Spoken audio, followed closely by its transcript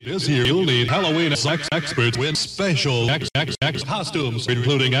This year you'll need Halloween sex experts with special XXX costumes,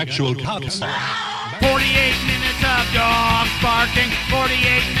 including actual cops. 48 minutes of dogs barking. 48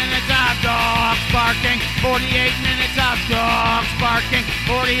 minutes of dogs barking. 48 minutes of dogs barking.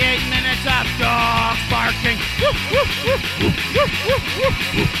 48 minutes of dogs barking.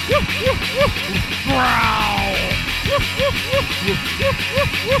 Growl.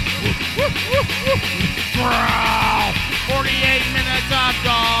 Growl. 48 minutes of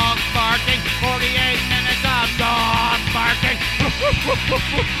dogs barking. 48 minutes of dogs barking.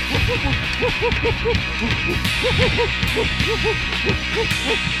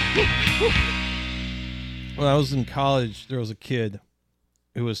 When I was in college, there was a kid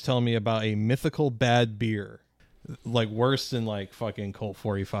who was telling me about a mythical bad beer, like worse than like fucking Colt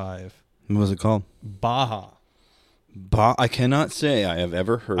 45. What was it called? Baja. I cannot say I have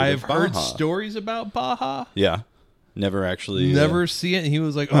ever heard I've of Baja. heard stories about Baja. Yeah. Never actually. Never see it. And he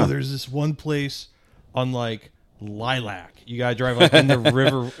was like, oh, there's this one place on like Lilac. You gotta drive like in the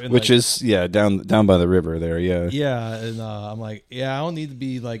river. And, which like, is, down by the river there, yeah. Yeah, and I'm like, yeah, I don't need to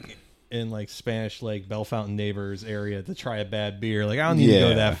be like in like Spanish Lake, Bellefontaine Neighbors area to try a bad beer. Like I don't need to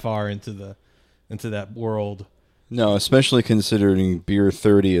go that far into that world. No, especially considering Beer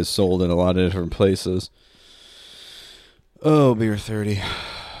 30 is sold in a lot of different places. Oh, Beer 30.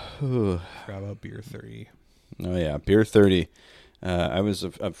 Ooh. Forgot about Beer 30. Oh, yeah, Beer 30. I was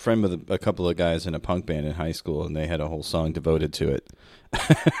a friend with a couple of guys in a punk band in high school, and they had a whole song devoted to it.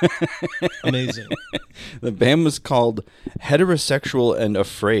 Amazing. The band was called Heterosexual and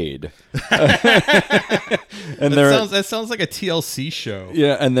Afraid. And that sounds like a TLC show.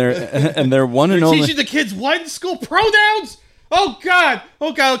 Yeah, and they're one and only. Teaching the kids what in school? Pronouns? Oh God.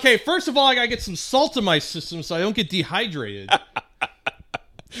 Okay, first of all, I gotta get some salt in my system so I don't get dehydrated.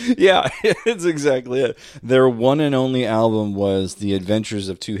 Yeah, it's exactly it. Their one and only album was The Adventures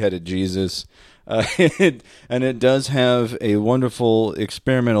of Two-Headed Jesus. And it does have a wonderful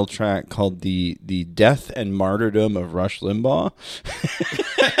experimental track called the Death and Martyrdom of Rush Limbaugh.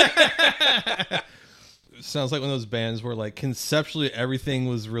 Sounds like one of those bands where like conceptually everything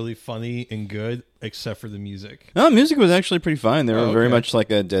was really funny and good except for the music. No, music was actually pretty fine. They were very okay. much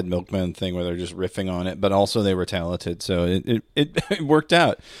like a Dead Milkmen thing where they're just riffing on it, but also they were talented, so it worked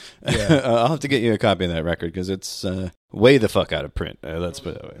out. Yeah. I'll have to get you a copy of that record because it's way the fuck out of print. Let's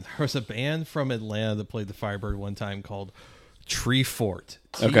put it that way. There was a band from Atlanta that played the Firebird one time called Tree Fort.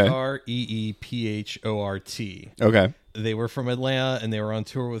 Okay. Treephort. Okay. They were from Atlanta and they were on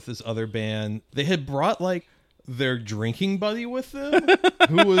tour with this other band. They had brought like their drinking buddy with them,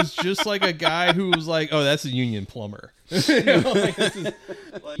 who was just like a guy who was like, oh, that's a union plumber. You know, like,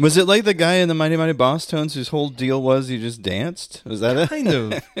 Was it like the guy in the Mighty Mighty Boss Tones whose whole deal was he just danced? Was that it? kind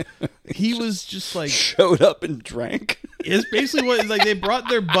of. He was just like Showed up and drank. it's basically what like they brought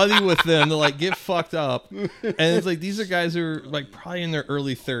their buddy with them to like get fucked up, and it's like these are guys who are like probably in their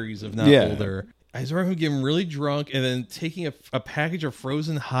early 30s, if not older. I just remember him getting really drunk and then taking a package of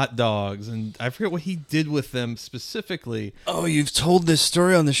frozen hot dogs, and I forget what he did with them specifically. Oh, you've told this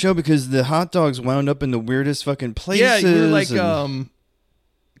story on the show because the hot dogs wound up in the weirdest fucking places. Yeah, we were like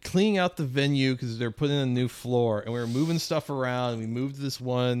cleaning out the venue because they're putting in a new floor, and we were moving stuff around. And we moved this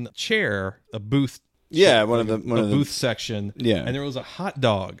one chair, a booth. Yeah, one of the booth section. Yeah, and there was a hot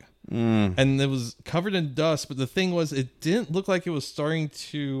dog. And it was covered in dust, but the thing was, it didn't look like it was starting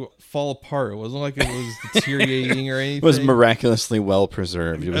to fall apart. It wasn't like it was deteriorating or anything. It was miraculously well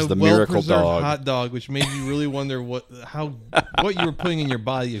preserved. It was the miracle dog. Hot dog, which made you really wonder what you were putting in your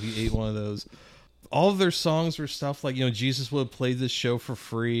body if you ate one of those. All of their songs were stuff like, Jesus would have played this show for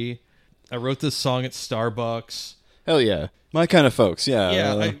free. I wrote this song at Starbucks. Hell yeah, my kind of folks. Yeah,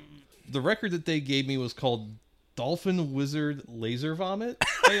 yeah. The record that they gave me was called Dolphin Wizard Laser Vomit,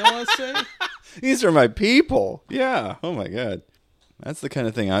 I want to say. These are my people. Yeah. Oh, my God. That's the kind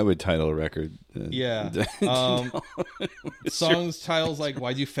of thing I would title a record. Yeah. Songs titles like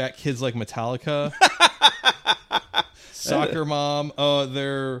Why Do Fat Kids Like Metallica? Soccer Mom.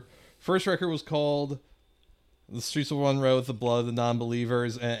 Their first record was called The Streets Will Run Red with the Blood of the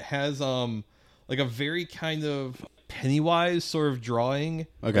Non-Believers, and it has like a very kind of Pennywise sort of drawing.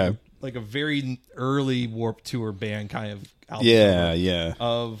 Okay. Like a very early Warped Tour band kind of album. Yeah, yeah.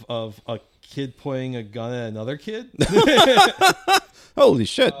 Of a kid pointing a gun at another kid. Holy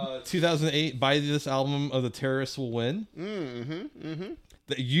shit. 2008, buy this album of The Terrorists Will Win.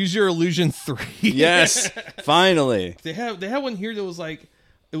 Use Your Illusion 3. Yes, finally. They had one here that was like,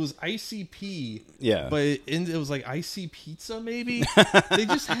 it was ICP. Yeah. But it was like IC Pizza, maybe? They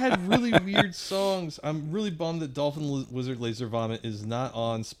just had really weird songs. I'm really bummed that Dolphin Wizard Laser Vomit is not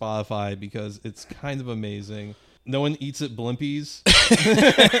on Spotify because it's kind of amazing. No one eats at Blimpies.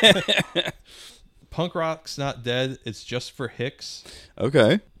 Punk rock's not dead. It's just for Hicks.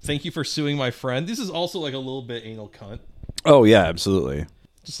 Okay. Thank you for suing my friend. This is also like a little bit anal cunt. Oh yeah, absolutely.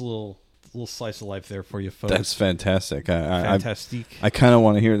 Just a little slice of life there for you folks. That's fantastic. Fantastic. I kind of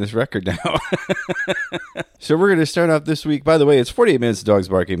want to hear this record now. So we're going to start off this week. By the way, it's 48 Minutes of Dogs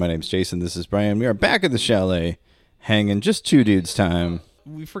Barking. My name's Jason. This is Brian. We are back at the chalet, hanging just two dudes time.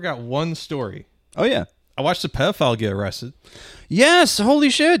 We forgot one story. Oh yeah. I watched a pedophile get arrested. Yes. Holy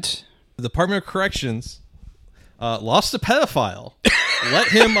shit. The Department of Corrections lost a pedophile. Let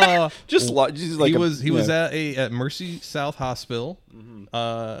him he was at Mercy South Hospital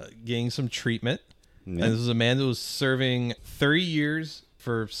getting some treatment. Yeah. And this was a man that was serving 30 years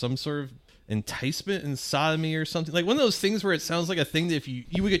for some sort of enticement and sodomy or something. Like one of those things where it sounds like a thing that if you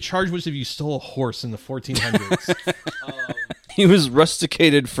would get charged with if you stole a horse in the 1400s. He was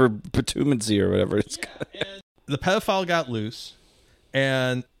rusticated for bitumency or whatever it's called. And the pedophile got loose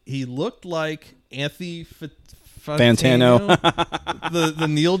and he looked like Anthony Fantano, the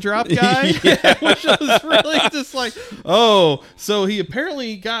Needle Drop guy, which was really just like, oh, so he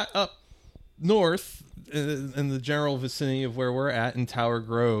apparently got up north in the general vicinity of where we're at in Tower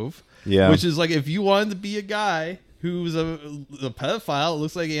Grove, which is like if you wanted to be a guy who's a pedophile, it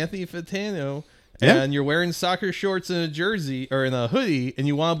looks like Anthony Fantano, and you're wearing soccer shorts and a jersey or in a hoodie, and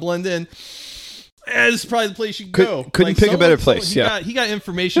you want to blend in. This is probably the place you go. Couldn't pick a better place. He got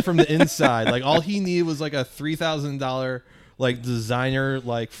information from the inside. Like all he needed was like a $3,000 like designer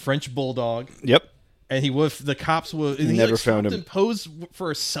like French bulldog. Yep. And the cops would. And he never like, found him. And posed for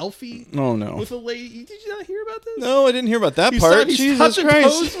a selfie. Oh no! With a lady. Did you not hear about this? No, I didn't hear about that part. Jesus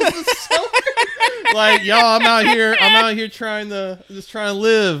Christ! Like y'all, I'm out here trying to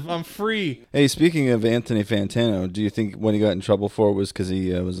live. I'm free. Hey, speaking of Anthony Fantano, do you think what he got in trouble for was because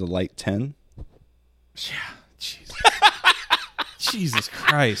he was a light 10? Yeah, Jesus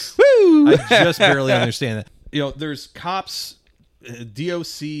Christ. Woo! I just barely understand it. You know, there's cops,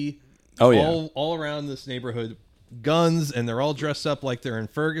 DOC, all around this neighborhood, guns, and they're all dressed up like they're in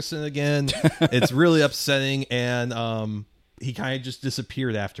Ferguson again. It's really upsetting, and he kind of just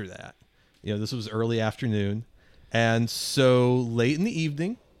disappeared after that. You know, this was early afternoon, and so late in the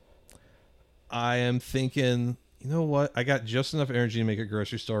evening, I am thinking, you know what? I got just enough energy to make a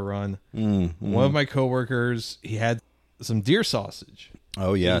grocery store run. One of my coworkers, he had some deer sausage.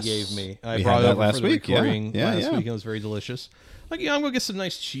 Oh, yes. He gave me. I brought it over last week. Last week. It was very delicious. Like, I'm going to get some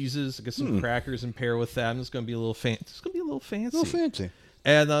nice cheeses, get some crackers and pair with that. I'm just going to be a little fancy. It's going to be a little fancy.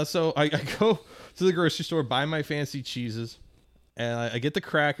 And so I go to the grocery store, buy my fancy cheeses, and I get the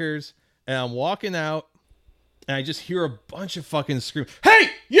crackers, and I'm walking out, and I just hear a bunch of fucking screams.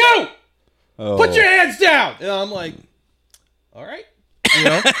 Hey, you! Put your hands down! And I'm like, all right. You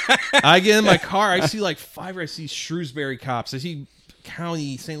know, I get in my car. I see like 5 I see Shrewsbury cops. I see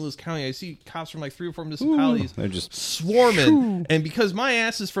St. Louis County. I see cops from like 3 or 4 municipalities. They're just swarming. And because my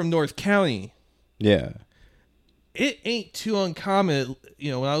ass is from North County, it ain't too uncommon.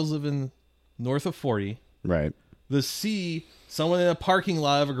 You know, when I was living north of 40, right, to see someone in a parking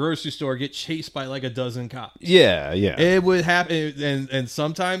lot of a grocery store get chased by like a dozen cops. Yeah. It would happen, and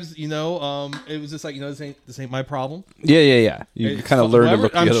sometimes, you know, it was just like, you know, this ain't my problem. Yeah. You kind of learn to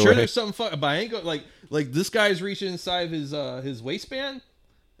look the other way. I'm sure there's something but I ain't go like this guy's reaching inside his waistband,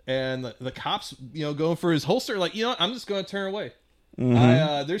 and the cops, you know, going for his holster. Like, you know what? I'm just going to turn away.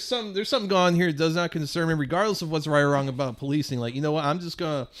 There's something going on here that does not concern me, regardless of what's right or wrong about policing. Like, you know what? I'm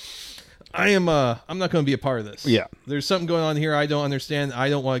not going to be a part of this. Yeah. There's something going on here I don't understand. I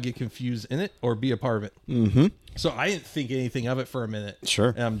don't want to get confused in it or be a part of it. So I didn't think anything of it for a minute. Sure.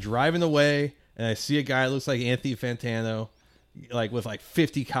 And I'm driving away, and I see a guy that looks like Anthony Fantano, like with like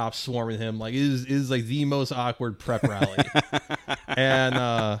 50 cops swarming him. Like it is like the most awkward prep rally. And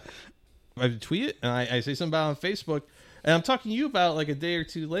I tweet it, and I say something about it on Facebook, and I'm talking to you about it like a day or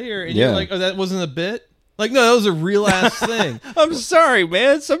two later, and you're like, oh, that wasn't a bit? Like, no, that was a real ass thing. I'm sorry,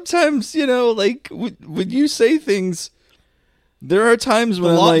 man. Sometimes, you know, like when you say things, there are times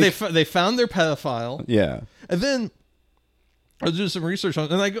when they found their pedophile. Yeah. And then I was doing some research on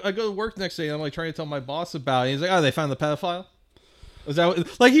it, and I go to work the next day, and I'm like trying to tell my boss about it. He's like, oh, they found the pedophile? Was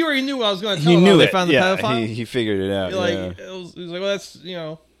that like he already knew what I was going to tell him? He knew they found the pedophile? He figured it out. Like, he was like, well, that's, you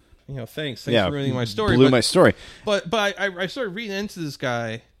know, thanks for ruining my story. My story. But I started reading into this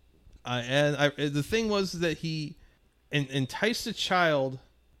guy. And the thing was that he enticed a child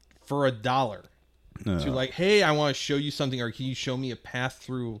for $1 to like, hey, I want to show you something, or can you show me a path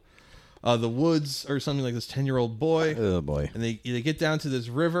through the woods or something, like this 10-year-old boy. Oh boy! And they get down to this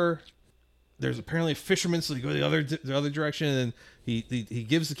river. There's apparently fishermen, so they go the other direction, and he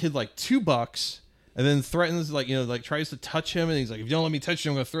gives the kid like $2, and then threatens, like, tries to touch him, and he's like, if you don't let me touch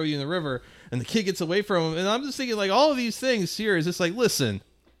you, I'm going to throw you in the river. And the kid gets away from him, and I'm just thinking, like, all of these things here is just like, listen,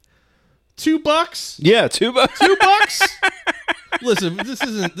 $2? Yeah, $2. $2? Listen, this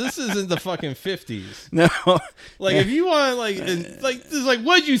isn't the fucking 50s. No. Like, if you want, this is like,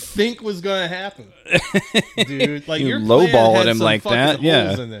 what'd you think was going to happen? Dude, like, You your lowballed plan had him some like fucking that? Yeah.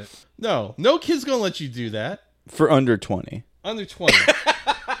 holes in it. No kid's going to let you do that. For under 20. Under 20.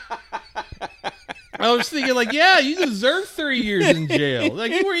 I was thinking, like, yeah, you deserve 3 years in jail.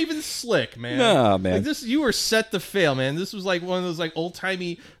 Like, you were even slick, man. No, man. Like, you were set to fail, man. This was like one of those, like,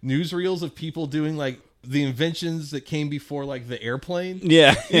 old-timey newsreels of people doing, like, the inventions that came before, like, the airplane.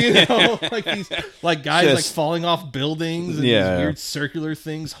 Yeah. Like these, like, guys like falling off buildings and these weird circular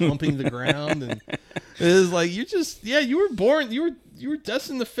things humping the ground, and it was like, you were born, you were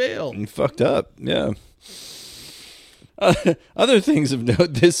destined to fail. And fucked up. Yeah. Other things of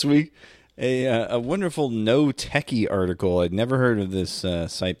note this week, a wonderful No Techie article. I'd never heard of this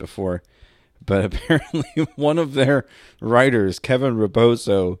site before, but apparently one of their writers, Kevin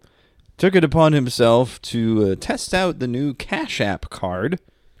Raposo, took it upon himself to test out the new Cash App card.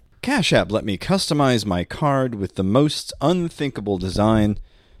 Cash App let me customize my card with the most unthinkable design,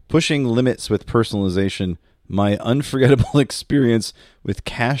 pushing limits with personalization, my unforgettable experience with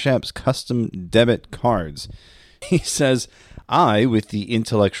Cash App's custom debit cards. He says, I, with the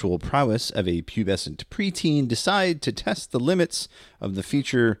intellectual prowess of a pubescent preteen, decide to test the limits of the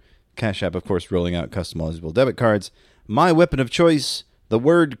feature. Cash App, of course, rolling out customizable debit cards. My weapon of choice, the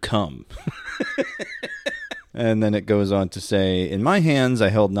word come. And then it goes on to say, in my hands, I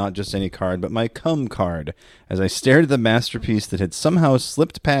held not just any card, but my cum card. As I stared at the masterpiece that had somehow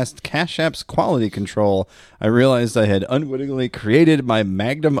slipped past Cash App's quality control, I realized I had unwittingly created my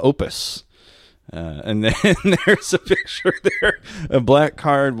magnum opus. And then there's a picture there, a black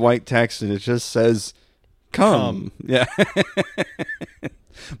card, white text, and it just says, come. Yeah.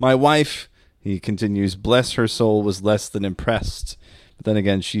 My wife, he continues, bless her soul, was less than impressed. But then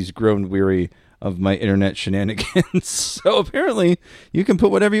again, she's grown weary of my internet shenanigans. So apparently you can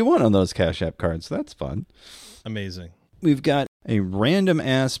put whatever you want on those Cash App cards. That's fun. Amazing. We've got a random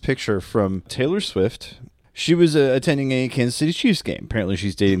ass picture from Taylor Swift. She was attending a Kansas City Chiefs game. Apparently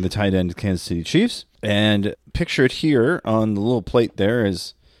she's dating the tight end of Kansas City Chiefs. And pictured here on the little plate there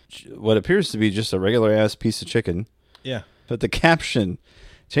is what appears to be just a regular ass piece of chicken. Yeah. But the caption,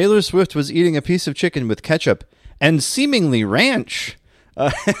 Taylor Swift was eating a piece of chicken with ketchup and seemingly ranch.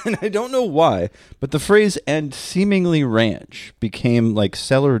 And I don't know why, but the phrase "and seemingly ranch" became like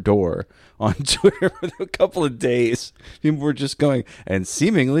cellar door on Twitter for a couple of days. People were just going, and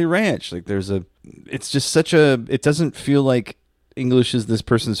seemingly ranch. Like it's just such a, it doesn't feel like English is this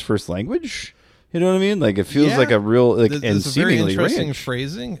person's first language. You know what I mean? Like it feels like a real, like, and seemingly very interesting ranch.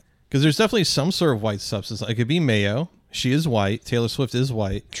 Phrasing, because there's definitely some sort of white substance. It could be mayo. She is white. Taylor Swift is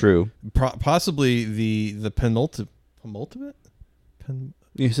white. True. Possibly the penultimate.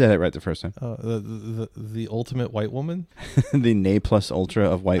 You said it right the first time. The ultimate white woman. The ne plus ultra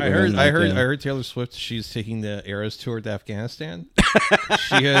of white women. I heard Taylor Swift. She's taking the Eras tour to Afghanistan.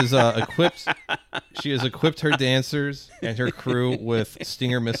 She has equipped her dancers and her crew with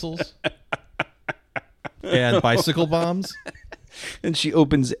Stinger missiles and bicycle bombs. And she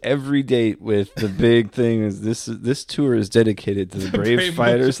opens every date with the big thing is this tour is dedicated to the brave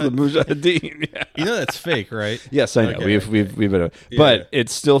fighters, the Mujahideen. Yeah. You know that's fake, right? Yes, I know. Okay, we've been, but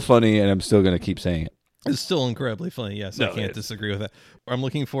it's still funny, and I'm still going to keep saying it. It's still incredibly funny. Yes, I can't disagree with that. I'm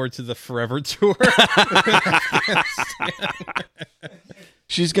looking forward to the Forever tour.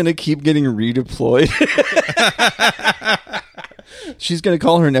 She's going to keep getting redeployed. She's going to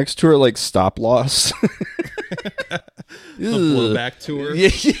call her next tour like Stop Loss. The blowback tour. Yeah.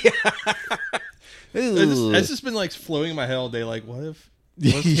 It's just been like floating in my head all day. Like, what if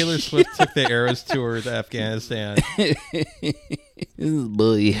Taylor Swift took the Eras tour to Afghanistan?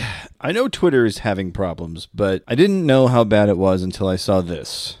 Boy. I know Twitter is having problems, but I didn't know how bad it was until I saw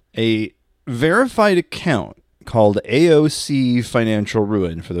this. A verified account called AOC Financial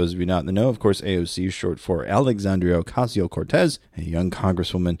Ruin. For those of you not in the know, of course, AOC is short for Alexandria Ocasio-Cortez, a young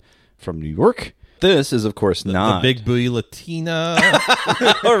congresswoman from New York. This is, of course, not... The big booty Latina.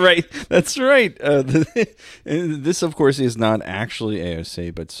 All right. That's right. This, of course, is not actually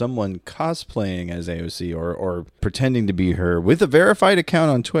AOC, but someone cosplaying as AOC or pretending to be her with a verified account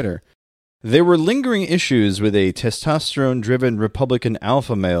on Twitter. There were lingering issues with a testosterone-driven Republican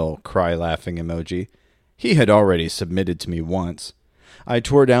alpha male cry-laughing emoji. He had already submitted to me once. I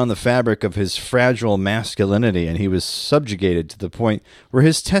tore down the fabric of his fragile masculinity, and he was subjugated to the point where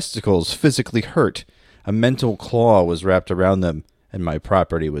his testicles physically hurt. A mental claw was wrapped around them, and my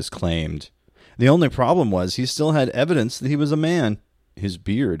property was claimed. The only problem was he still had evidence that he was a man. His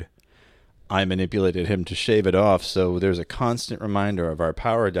beard. I manipulated him to shave it off, so there's a constant reminder of our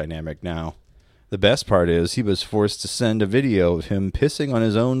power dynamic now. The best part is he was forced to send a video of him pissing on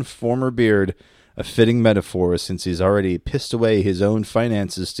his own former beard, a fitting metaphor since he's already pissed away his own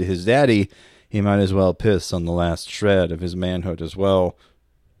finances to his daddy. He might as well piss on the last shred of his manhood as well.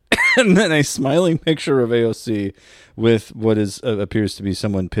 And then a smiling picture of AOC with what is appears to be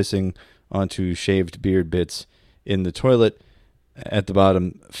someone pissing onto shaved beard bits in the toilet. At the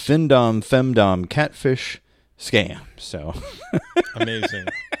bottom, Findom, Femdom, Catfish, Scam. So amazing.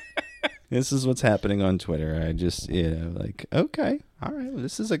 This is what's happening on Twitter. I just, like, okay, all right, well,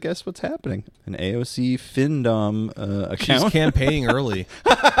 this is, I guess, what's happening. An AOC Findom account. She's campaigning early.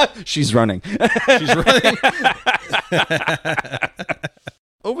 She's running. She's running.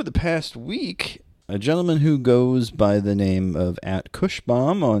 Over the past week, a gentleman who goes by the name of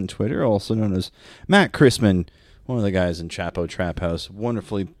 @Cushbomb on Twitter, also known as Matt Chrisman, one of the guys in Chapo Trap House,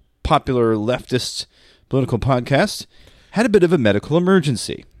 wonderfully popular leftist political podcast, had a bit of a medical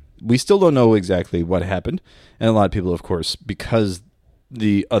emergency. We still don't know exactly what happened, and a lot of people, of course, because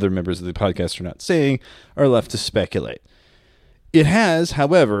the other members of the podcast are not saying, are left to speculate. It has,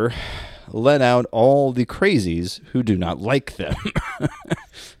 however, let out all the crazies who do not like them.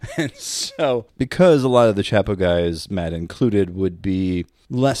 And so, because a lot of the Chapo guys, Matt included, would be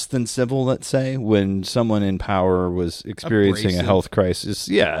less than civil, let's say, when someone in power was experiencing Abrasive. a health crisis.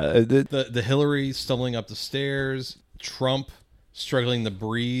 Yeah. The Hillary stumbling up the stairs, Trump struggling to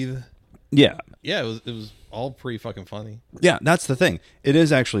breathe. Yeah. Yeah, it was all pretty fucking funny. Yeah, that's the thing. It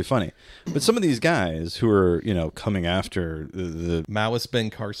is actually funny. But some of these guys who are, coming after the Maoist Ben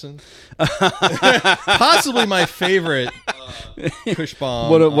Carson. Possibly my favorite Cushbomb.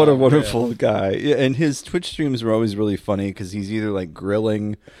 What a wonderful guy. Yeah, and his Twitch streams were always really funny because he's either like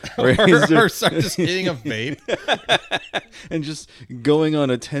grilling or just eating a vape. And just going on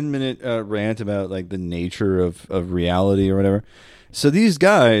a 10-minute rant about like the nature of reality or whatever. So these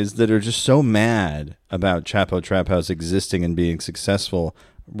guys that are just so mad about Chapo Trap House existing and being successful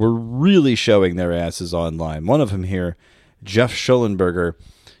were really showing their asses online. One of them here, Jeff Schollenberger.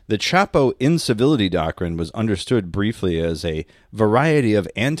 The Chapo incivility doctrine was understood briefly as a variety of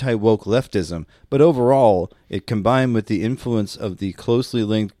anti-woke leftism, but overall, it combined with the influence of the closely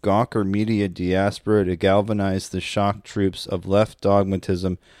linked Gawker media diaspora to galvanize the shock troops of left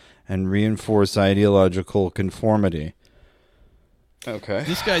dogmatism and reinforce ideological conformity. Okay.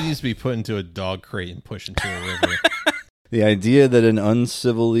 This guy needs to be put into a dog crate and pushed into a river. The idea that an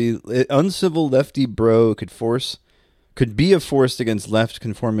uncivil lefty bro could be a force against left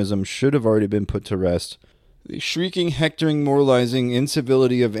conformism should have already been put to rest. The shrieking, hectoring, moralizing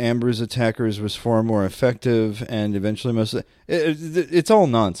incivility of Amber's attackers was far more effective, and eventually it's all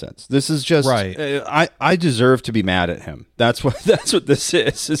nonsense. This is just right. I deserve to be mad at him. That's what this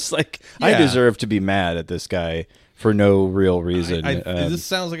is. It's like I deserve to be mad at this guy for no real reason. This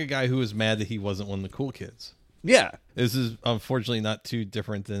sounds like a guy who was mad that he wasn't one of the cool kids. Yeah. This is unfortunately not too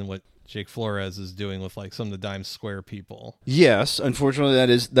different than what Jake Flores is doing with like some of the Dime Square people. Yes, unfortunately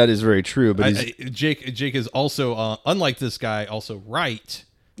that is very true. But Jake is also unlike this guy, also right.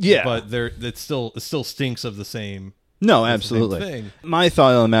 Yeah, but it still stinks of the same. No, absolutely. Same thing. My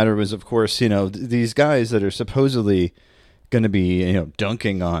thought on the matter was, of course, these guys that are supposedly going to be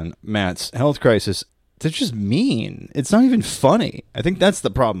dunking on Matt's health crisis. They're just mean. It's not even funny. I think that's the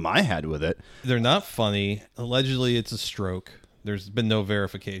problem I had with it. They're not funny. Allegedly, it's a stroke. There's been no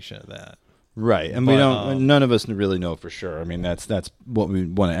verification of that. Right. And none of us really know for sure. I mean, that's what we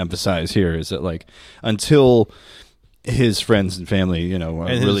want to emphasize here is that, like, until his friends and family,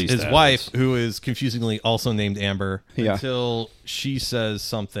 and his wife, who is confusingly also named Amber, until she says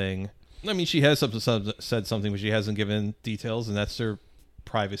something. I mean, she has said something, but she hasn't given details, and that's her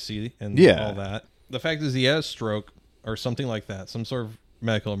privacy and all that. The fact is he had a stroke or something like that, some sort of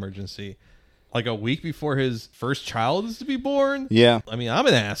medical emergency, like a week before his first child is to be born. Yeah. I mean, I'm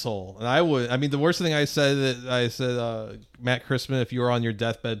an asshole. And the worst thing I said, Matt Chrisman, if you are on your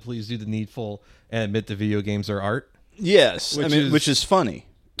deathbed, please do the needful and admit the video games are art. Yes. Which is funny.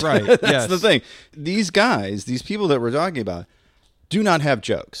 Right. That's the thing. These guys, these people that we're talking about, do not have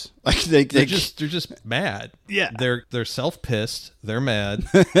jokes. Like they're just mad. Yeah, they're self-pissed. They're mad.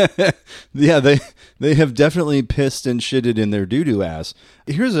 Yeah, they have definitely pissed and shitted in their doo-doo ass.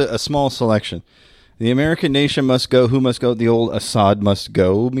 Here's a small selection. The American nation must go. Who must go? The old Assad must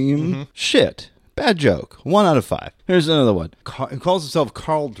go meme. Mm-hmm. Shit. Bad joke. 1 out of 5. Here's another one. He calls himself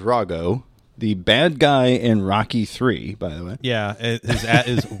Carl Drago, the bad guy in Rocky 3, by the way. Yeah, his at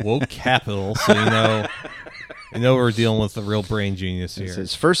is woke capital, so I know we're dealing with the real brain genius here. It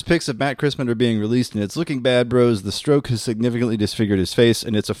says, first pics of Matt Christman are being released, and it's looking bad, bros. The stroke has significantly disfigured his face,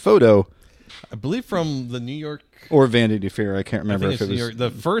 and it's a photo. I believe from the New York... Or Vanity Fair. I can't remember if it was... New York, the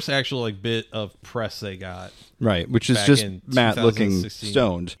first actual bit of press they got. Right, which is just Matt looking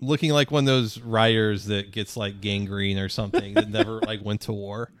stoned. Looking like one of those riders that gets gangrene or something that never went to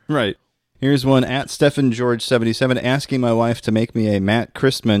war. Right. Here's one at StephenGeorge77 asking my wife to make me a Matt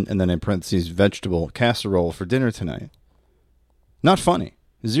Christman, and then in parentheses, vegetable casserole for dinner tonight. Not funny.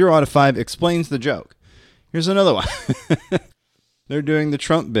 0 out of 5 explains the joke. Here's another one. They're doing the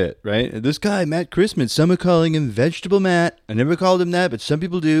Trump bit, right? This guy, Matt Christman, some are calling him Vegetable Matt. I never called him that, but some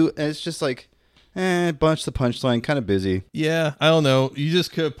people do. And it's just bunch the punchline, kind of busy. Yeah, I don't know. You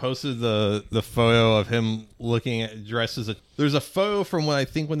just could have posted the photo of him looking at dressed as a... There's a photo from when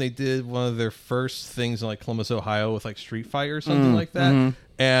they did one of their first things in Columbus, Ohio with Street Fighter or something like that. Mm-hmm.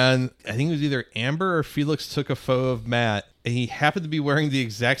 And I think it was either Amber or Felix took a photo of Matt, and he happened to be wearing the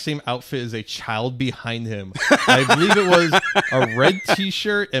exact same outfit as a child behind him. I believe it was a red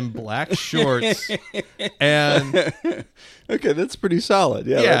t-shirt and black shorts. And okay, that's pretty solid.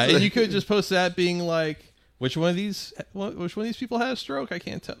 Yeah, and you could just post that being which one of these people had a stroke? I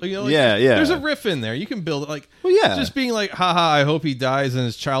can't tell. Yeah. There's a riff in there. You can build it just being haha, I hope he dies and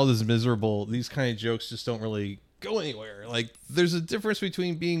his child is miserable. These kind of jokes just don't really go anywhere. There's a difference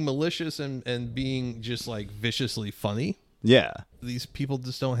between being malicious and being just viciously funny. Yeah. These people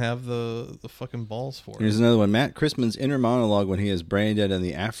just don't have the fucking balls for it. Here's another one. Matt Christman's inner monologue when he is brain dead and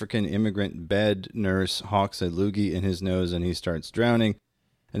the African immigrant bed nurse hawks a loogie in his nose and he starts drowning.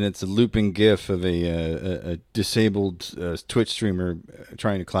 And it's a looping gif of a disabled Twitch streamer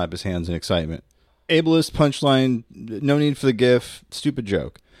trying to clap his hands in excitement. Ableist punchline, no need for the gif, stupid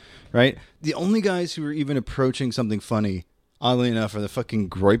joke. Right? The only guys who are even approaching something funny, oddly enough, are the fucking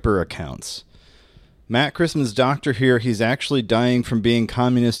Groiper accounts. Matt Christman's doctor here, he's actually dying from being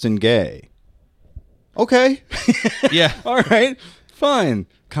communist and gay. Okay. Yeah. All right. Fine.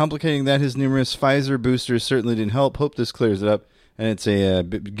 Complicating that, his numerous Pfizer boosters certainly didn't help. Hope this clears it up. And it's a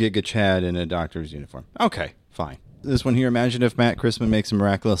Giga Chad in a doctor's uniform. Okay. Fine. This one here, imagine if Matt Christman makes a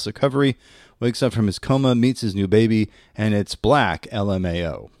miraculous recovery, wakes up from his coma, meets his new baby, and it's black,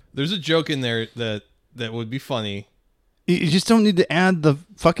 LMAO. There's a joke in there that would be funny. You just don't need to add the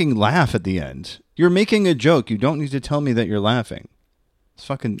fucking laugh at the end. You're making a joke. You don't need to tell me that you're laughing. It's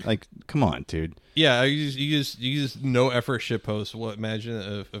fucking come on, dude. Yeah, you just no effort shitpost. Well,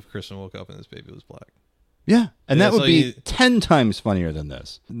 imagine if Kristen woke up and his baby was black. Yeah, and that would be 10 times funnier than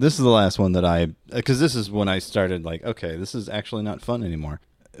this. This is the last one that because this is when I started okay, this is actually not fun anymore.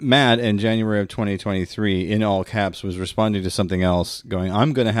 Matt, in January of 2023, in all caps, was responding to something else, going,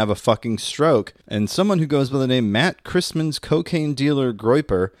 I'm going to have a fucking stroke. And someone who goes by the name Matt Christman's cocaine dealer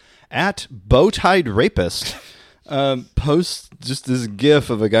Groiper, at Bow-Tied Rapist, posts just this gif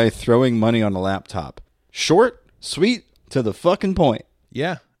of a guy throwing money on a laptop. Short, sweet, to the fucking point.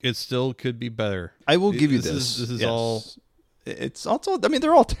 Yeah, it still could be better. I will give you this. This is all... It's also,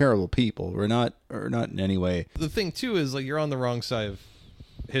 they're all terrible people. We're not in any way. The thing, too, is you're on the wrong side of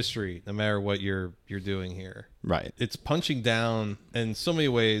history no matter what you're doing here. Right. It's punching down in so many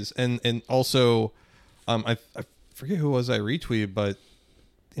ways, and also I forget who it was I retweeted, but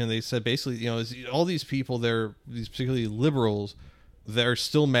they said basically all these people, these particularly liberals that are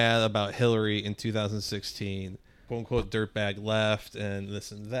still mad about Hillary in 2016, quote unquote dirtbag left and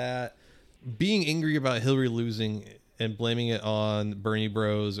this and that, being angry about Hillary losing and blaming it on Bernie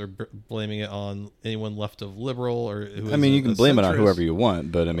Bros or blaming it on anyone left of liberal or who you can blame it on whoever you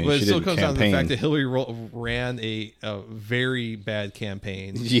want, but but she it still didn't comes down to campaign. the fact that Hillary ran a very bad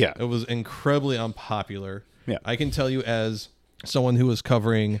campaign. Yeah, it was incredibly unpopular. Yeah, I can tell you as someone who was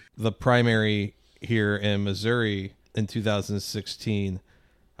covering the primary here in Missouri in 2016.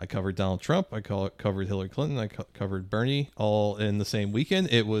 I covered Donald Trump. I covered Hillary Clinton. I covered Bernie all in the same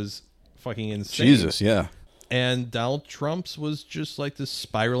weekend. It was fucking insane. Jesus, yeah. And Donald Trump's was just this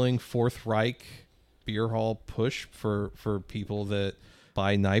spiraling Fourth Reich beer hall push for people that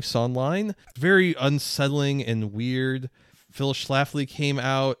buy knives online. Very unsettling and weird. Phyllis Schlafly came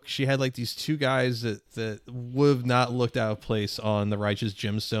out. She had these two guys that would have not looked out of place on the Righteous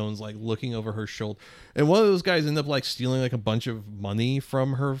Gemstones, looking over her shoulder. And one of those guys ended up stealing a bunch of money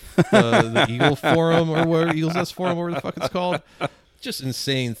from her, the Eagle Forum or whatever, Eagles Nest Forum, whatever the fuck it's called. Just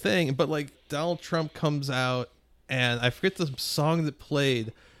insane thing. But Donald Trump comes out, and I forget the song that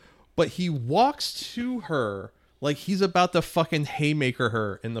played, but he walks to her like he's about to fucking haymaker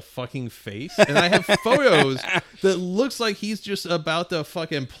her in the fucking face. And I have photos that looks like he's just about to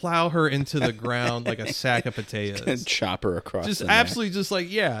fucking plow her into the ground like a sack of potatoes. And chop her across. Just absolutely just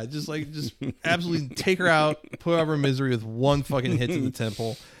absolutely take her out, put her out of her misery with one fucking hit to the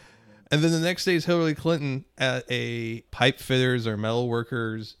temple. And then the next day is Hillary Clinton at a pipe fitters or metal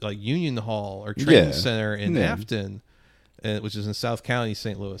workers like union hall or training center in Afton, which is in South County,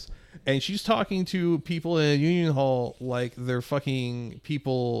 St. Louis. And she's talking to people in a union hall like they're fucking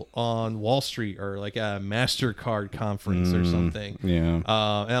people on Wall Street or like a MasterCard conference or something. Yeah. And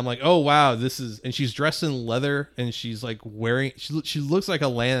I'm like, oh, wow, this is... And she's dressed in leather and she's like wearing... She looks like a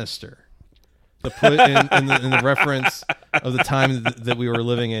Lannister. To put in the reference of the time that we were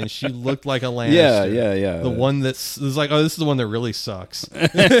living in, she looked like a Lannister. Yeah. The one that's like, oh, this is the one that really sucks.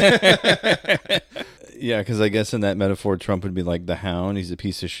 Yeah, because I guess in that metaphor, Trump would be like the Hound. He's a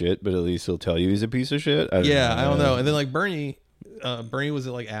piece of shit, but at least he'll tell you he's a piece of shit. I don't know. And then like Bernie was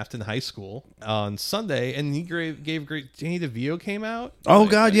at like Afton High School on Sunday, and he gave great. Danny DeVito came out. Oh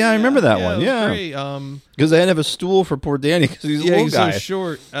God, yeah, I remember that one. Yeah, great. Because they had to have a stool for poor Danny because he's a little guy. So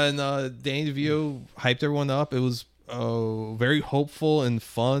short. And Danny DeVito hyped everyone up. It was very hopeful and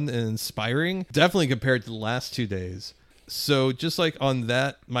fun and inspiring. Definitely compared to the last 2 days. So just like on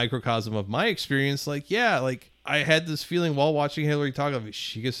that microcosm of my experience, like, yeah, like I had this feeling while watching Hillary talk of, if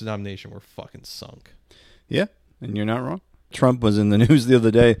she gets the nomination, we're fucking sunk. Yeah, and you're not wrong. Trump was in the news the other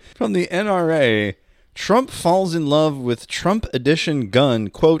day from the NRA. Trump falls in love with Trump edition gun.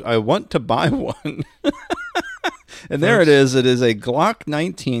 Quote, I want to buy one. And there it is. It is a Glock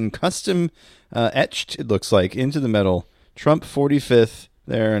 19 custom etched, it looks like, into the metal. Trump 45th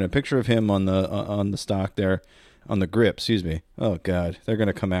there, and a picture of him on the stock there. On the grip, excuse me. Oh, God. They're going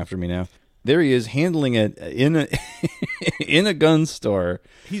to come after me now. There he is handling it in a gun store.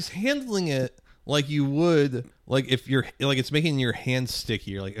 He's handling it like you would, like if you're, like it's making your hands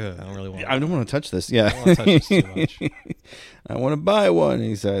sticky. You're like, ugh, I don't really want to. I don't want to touch this. Yeah. I don't want to touch this too much. I want to buy one,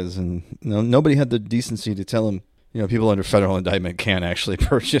 he says. And nobody had the decency to tell him, people under federal indictment can't actually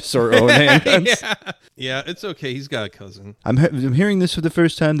purchase or own handguns. Yeah, it's okay. He's got a cousin. I'm hearing this for the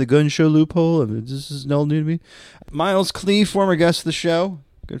first time, the gun show loophole. This is all new to me. Miles Klee, former guest of the show,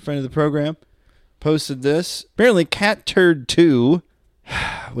 good friend of the program, posted this. Apparently, CatTurd 2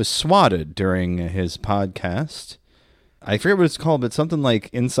 was swatted during his podcast. I forget what it's called, but something like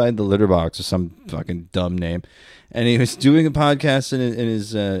Inside the Litter Box or some fucking dumb name. And he was doing a podcast in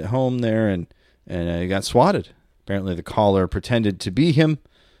his home there, and he got swatted. Apparently, the caller pretended to be him,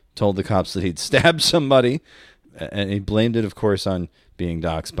 told the cops that he'd stabbed somebody, and he blamed it, of course, on being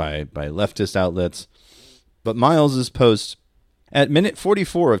doxxed by leftist outlets. But Miles's post, at minute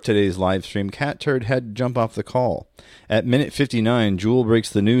 44 of today's live stream, CatTurd had to jump off the call. At minute 59, Jewel breaks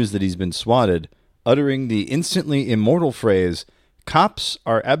the news that he's been swatted, uttering the instantly immortal phrase, "Cops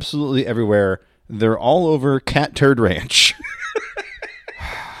are absolutely everywhere. They're all over CatTurd Ranch."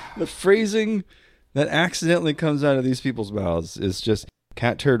 The phrasing that accidentally comes out of these people's mouths is just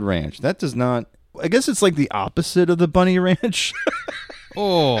CatTurd Ranch. That does not... I guess it's like the opposite of the Bunny Ranch.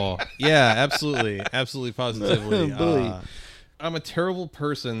 Oh, yeah, absolutely. Absolutely, positively. I'm a terrible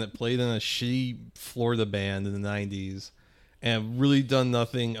person that played in a shitty Florida band in the 90s and really done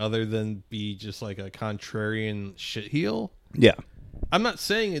nothing other than be just like a contrarian shitheel. Yeah. I'm not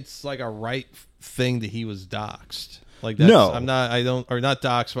saying it's like a right thing that he was doxxed. Like that's, no, not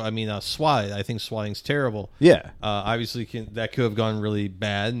doxxed, but I mean swatted. I think swatting's terrible. Yeah, obviously that could have gone really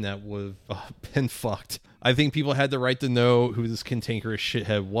bad, and that would have been fucked. I think people had the right to know who this cantankerous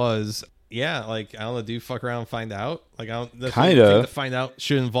shithead was. Yeah, like I don't know, do fuck around and find out. Like I don't think to find out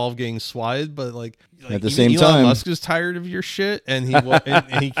should involve getting swatted, but like at the same time, Elon Musk is tired of your shit, and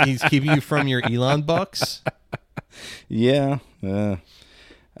he's keeping you from your Elon bucks. Yeah.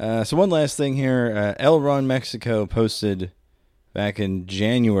 So one last thing here. El Ron Mexico posted back in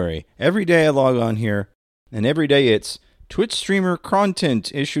January. Every day I log on here, and every day it's Twitch streamer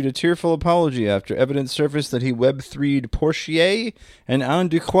Content issued a tearful apology after evidence surfaced that he Web3'd Portier and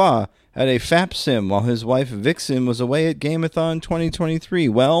Anduquois at a FAP sim while his wife Vixen was away at Gameathon 2023.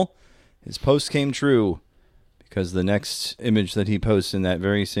 Well, his post came true because the next image that he posts in that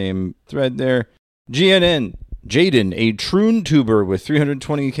very same thread there, GNN. Jaden, a Troon tuber with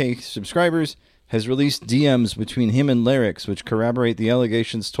 320k subscribers, has released DMs between him and Lyrics, which corroborate the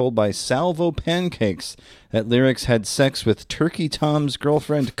allegations told by Salvo Pancakes that Lyrics had sex with Turkey Tom's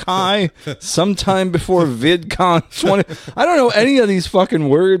girlfriend Kai sometime before VidCon 20. I don't know any of these fucking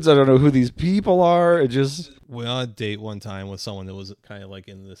words. I don't know who these people are. It just went on a date one time with someone that was kind of like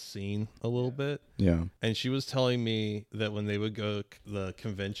in this scene a little bit. Yeah. And she was telling me that when they would go to the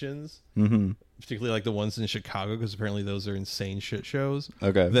conventions, particularly like the ones in Chicago, because apparently those are insane shit shows.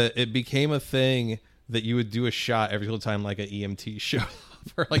 Okay. That it became a thing that you would do a shot every single time like an EMT showed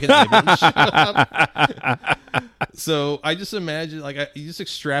up or like an ambulance showed up. So I just imagine, like, you just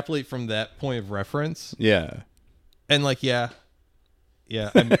extrapolate from that point of reference. Yeah. And like, yeah.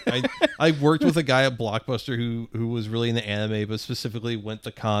 I worked with a guy at Blockbuster who was really into anime, but specifically went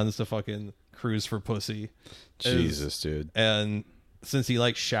to cons to fucking cruise for pussy. Jesus, dude. And since he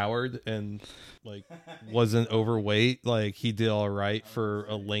like showered and like wasn't overweight, like he did all right for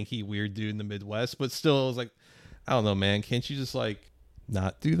a lanky weird dude in the Midwest. But still, it was like, I don't know, man. Can't you just like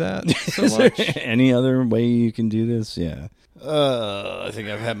not do that so Is much? there any other way you can do this? Yeah. I think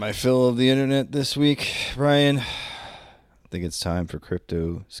I've had my fill of the internet this week, Brian. I think it's time for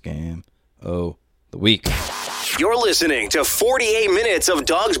Crypto Scam the Week. You're listening to 48 Minutes of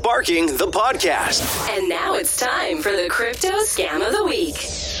Dogs Barking, the podcast. And now it's time for the Crypto Scam of the Week.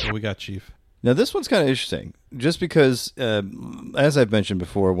 What we got, Chief? Now, this one's kind of interesting, just because, as I've mentioned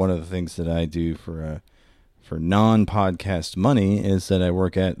before, one of the things that I do for non-podcast money is that I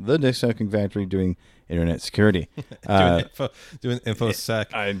work at the Dick Sucking Factory doing internet security. doing InfoSec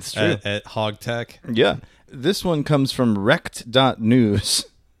it's true. At Hog Tech. Yeah. This one comes from Rect.News.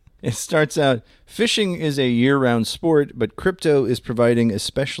 It starts out, fishing is a year-round sport, but crypto is providing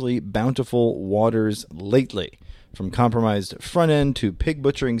especially bountiful waters lately. From compromised front-end to pig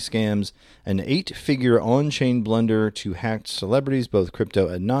butchering scams, an 8-figure on-chain blunder to hacked celebrities, both crypto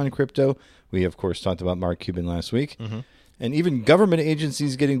and non-crypto. We, of course, talked about Mark Cuban last week. And even government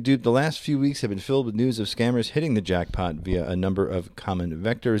agencies getting duped. The last few weeks have been filled with news of scammers hitting the jackpot via a number of common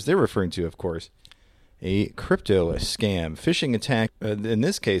vectors. They're referring to, of course, a crypto scam. Phishing attack, in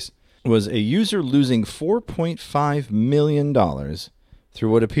this case, was a user losing $4.5 million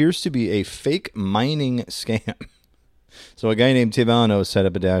through what appears to be a fake mining scam. So a guy named Tivano set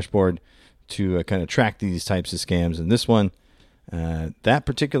up a dashboard to kind of track these types of scams. And this one, that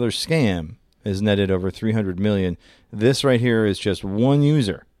particular scam has netted over $300 million. This right here is just one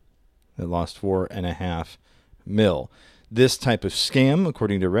user that lost $4.5 million. This type of scam,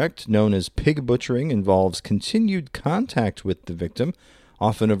 according to Rect, known as pig butchering, involves continued contact with the victim,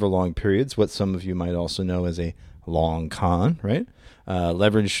 often over long periods, what some of you might also know as a long con, right?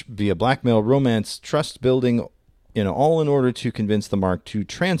 Leverage via blackmail, romance, trust building, all in order to convince the mark to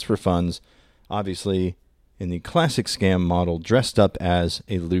transfer funds, obviously in the classic scam model, dressed up as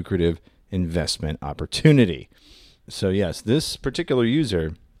a lucrative investment opportunity. So yes, this particular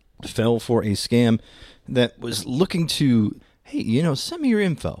user fell for a scam that was looking to, hey, send me your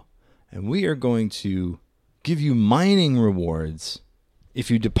info, and we are going to give you mining rewards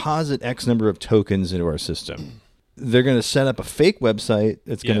if you deposit X number of tokens into our system. They're going to set up a fake website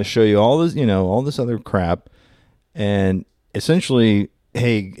that's going to show you all this, all this other crap, and essentially,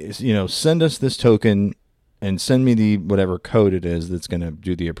 hey, send us this token and send me the whatever code it is that's going to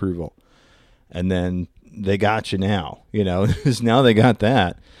do the approval. And then they got you now, because now they got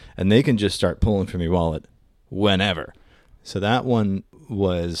that, and they can just start pulling from your wallet whenever. So that one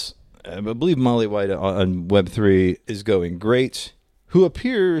was, I believe Molly White on Web3 is going great, who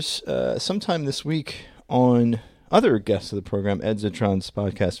appears sometime this week on other guests of the program, Ed Zitron's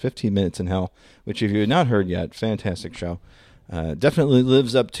podcast, 15 Minutes in Hell, which if you had not heard yet, fantastic show. Definitely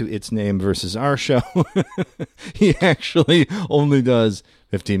lives up to its name versus our show. He actually only does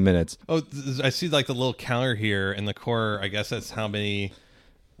 15 minutes. Oh, I see like the little counter here in the corner. I guess that's how much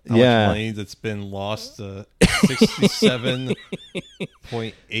money that's been lost.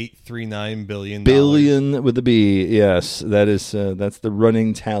 $67.839 billion. Billion with a B. Yes, that's the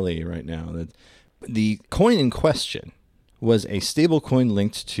running tally right now. The coin in question was a stable coin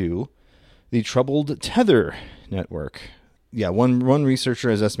linked to the troubled Tether network. Yeah, one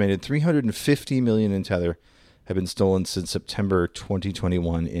researcher has estimated 350 million in Tether have been stolen since September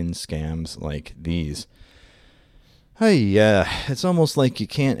 2021 in scams like these. Hey, yeah, it's almost like you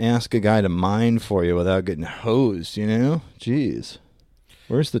can't ask a guy to mine for you without getting hosed, Jeez.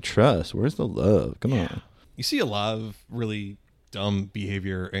 Where's the trust? Where's the love? Come on. You see a lot of really dumb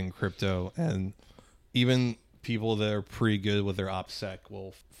behavior in crypto, and even people that are pretty good with their OPSEC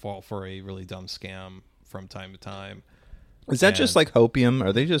will fall for a really dumb scam from time to time. Is that just like hopium?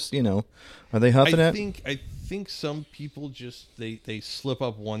 Are they just, are they huffing it? I think some people just, they slip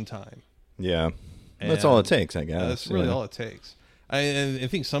up one time. Yeah. That's all it takes, I guess. That's really all it takes. I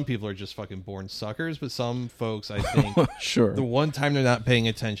think some people are just fucking born suckers, but some folks, I think, sure, the one time they're not paying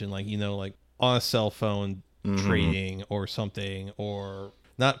attention, like, like on a cell phone trading or something, or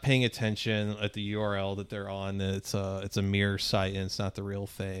not paying attention at the URL that they're on. It's a mirror site and it's not the real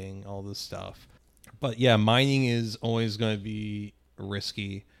thing, all this stuff. But yeah, mining is always going to be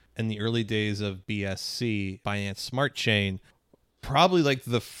risky. In the early days of BSC, Binance Smart Chain, probably like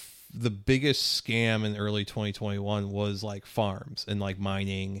the biggest scam in early 2021 was like farms and like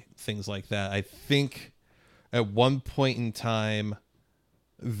mining, things like that. I think at one point in time,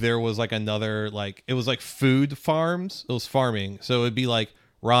 there was like another, like, it was like food farms. It was farming. So it would be like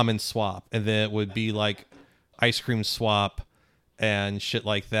ramen swap, and then it would be like ice cream swap and shit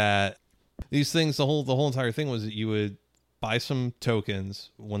like that. These things, the whole entire thing was that you would buy some tokens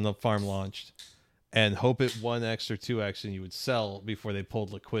when the farm launched and hope it 1x or 2x, and you would sell before they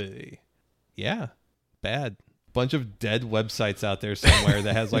pulled liquidity. Yeah, bad. Bunch of dead websites out there somewhere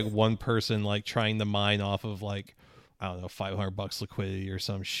that has like one person like trying to mine off of like, I don't know, $500 liquidity or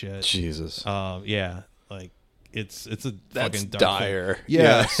some shit. Jesus. Yeah, like it's a That's fucking dark dire. thing.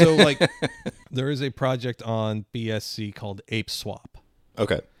 Yeah. So like, there is a project on BSC called Ape Swap.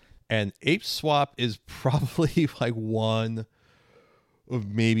 Okay. And Ape Swap is probably like one of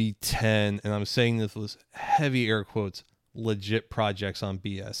maybe 10, and I'm saying this with heavy air quotes, legit projects on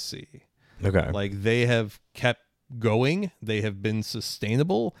BSC. Okay. Like, they have kept going. They have been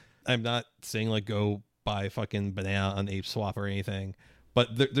sustainable. I'm not saying like go buy fucking banana on Ape Swap or anything, but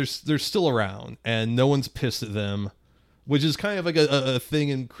they're still around, and no one's pissed at them, which is kind of like a thing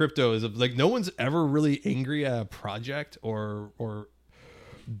in crypto, is like no one's ever really angry at a project or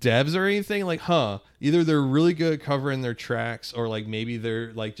devs or anything. Like, either they're really good at covering their tracks, or like maybe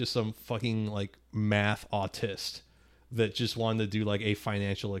they're like just some fucking like math autist that just wanted to do like a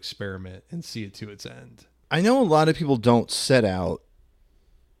financial experiment and see it to its end. I know a lot of people don't set out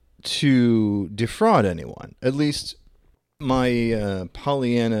to defraud anyone. At least my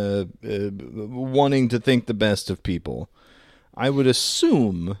Pollyanna wanting to think the best of people. I would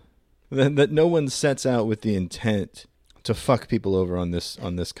assume that no one sets out with the intent to fuck people over on this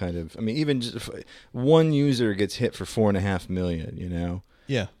kind of. I mean, even just one user gets hit for 4.5 million. You know.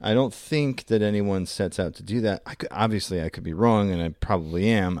 Yeah. I don't think that anyone sets out to do that. Obviously, I could be wrong, and I probably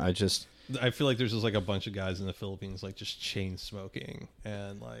am. I feel like there's just like a bunch of guys in the Philippines like just chain smoking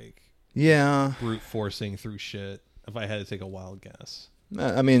and like brute forcing through shit. If I had to take a wild guess,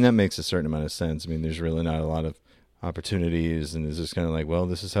 I mean, that makes a certain amount of sense. I mean, there's really not a lot of opportunities, and it's just kind of like, well,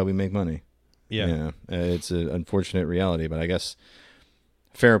 this is how we make money. Yeah, it's an unfortunate reality, but I guess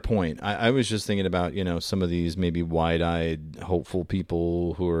fair point. I was just thinking about, some of these maybe wide-eyed, hopeful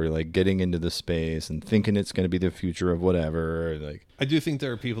people who are like getting into the space and thinking it's going to be the future of whatever. Like, I do think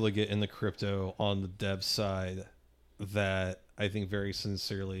there are people that get into crypto on the dev side that I think very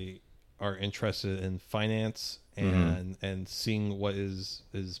sincerely are interested in finance and seeing what is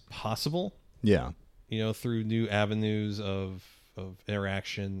possible. Yeah. Through new avenues of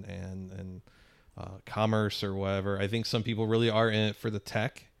interaction and commerce or whatever. I think some people really are in it for the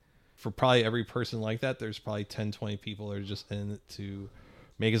tech. For probably every person like that, there's probably 10, 20 people that are just in it to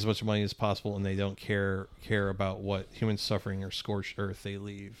make as much money as possible, and they don't care about what human suffering or scorched earth they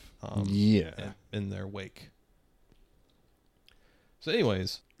leave in their wake. So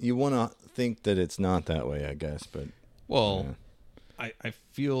anyways, you want to think that it's not that way, I guess, but I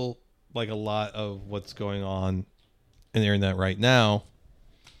feel like a lot of what's going on in the internet right now,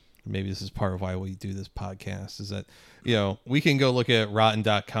 maybe this is part of why we do this podcast, is that, we can go look at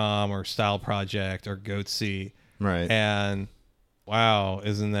rotten.com or Style Project or Goatsy. Right. And wow,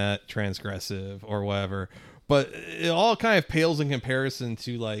 isn't that transgressive or whatever. But it all kind of pales in comparison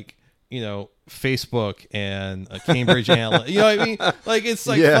to like, Facebook and Cambridge Analytica. You know what I mean? Like, it's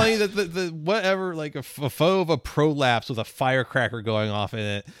like funny that the whatever, like a foe of a prolapse with a firecracker going off in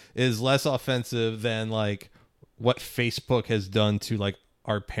it is less offensive than like what Facebook has done to like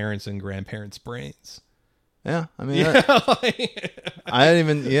our parents and grandparents' brains. Yeah, I mean, I didn't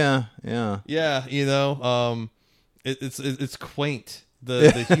even. Yeah. It's quaint.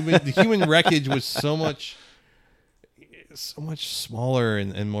 The human wreckage was so much smaller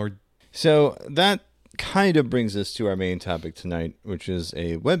and more. So that kind of brings us to our main topic tonight, which is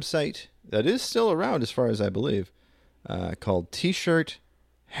a website that is still around, as far as I believe, called T-Shirt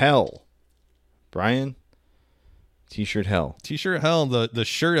Hell. Brian. T-Shirt Hell. T-Shirt Hell, the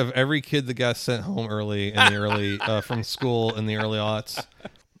shirt of every kid that got sent home early in the early from school in the early aughts.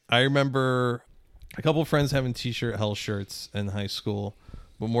 I remember a couple of friends having T-Shirt Hell shirts in high school,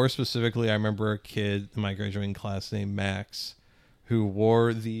 but more specifically, I remember a kid in my graduating class named Max who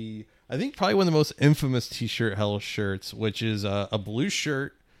wore I think probably one of the most infamous T-Shirt Hell shirts, which is a blue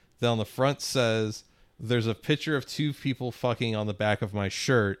shirt that on the front says, "There's a picture of two people fucking on the back of my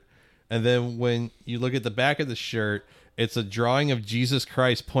shirt." And then when you look at the back of the shirt, It's a drawing of Jesus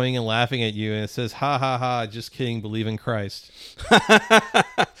Christ pointing and laughing at you, and it says, "Ha ha ha! Just kidding. Believe in Christ."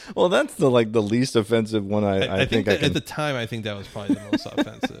 Well, that's the least offensive one. I think that at the time, I think that was probably the most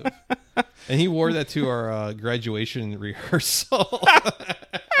offensive. And he wore that to our graduation rehearsal.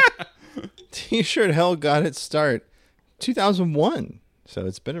 T-shirt Hell got its start 2001, so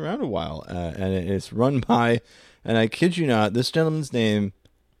it's been around a while, and it's run by, and I kid you not, this gentleman's name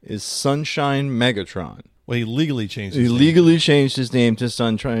is Sunshine Megatron. Well, he legally changed his name to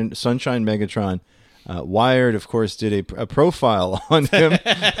Sunshine Megatron. Wired, of course, did a profile on him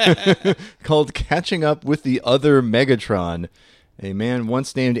called Catching Up with the Other Megatron. A man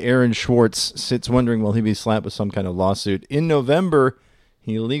once named Aaron Schwartz sits wondering will he be slapped with some kind of lawsuit. In November,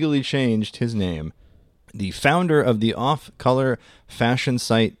 he legally changed his name. The founder of the off-color fashion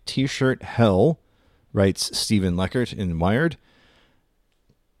site T-Shirt Hell, writes Stephen Leckert in Wired,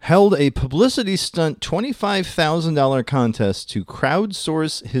 held a publicity stunt $25,000 contest to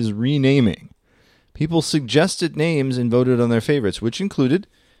crowdsource his renaming. People suggested names and voted on their favorites, which included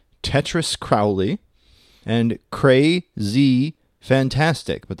Tetris Crowley and Cray Z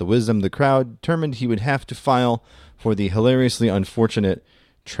Fantastic. But the wisdom of the crowd determined he would have to file for the hilariously unfortunate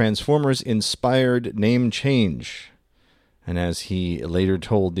Transformers-inspired name change. And as he later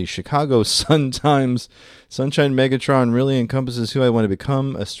told the Chicago Sun-Times, Sunshine Megatron really encompasses who I want to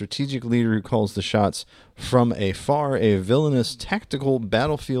become, a strategic leader who calls the shots from afar, a villainous tactical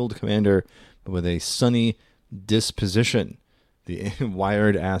battlefield commander, but with a sunny disposition. The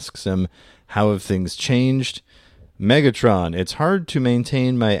Wired asks him, how have things changed? Megatron, it's hard to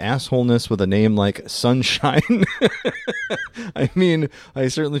maintain my assholeness with a name like Sunshine. I mean, I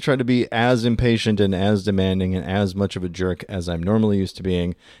certainly try to be as impatient and as demanding and as much of a jerk as I'm normally used to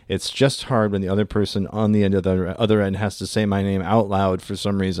being. It's just hard when the other person on the other end has to say my name out loud for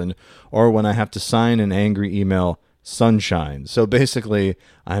some reason, or when I have to sign an angry email, Sunshine. So basically,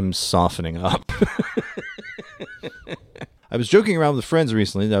 I'm softening up. I was joking around with friends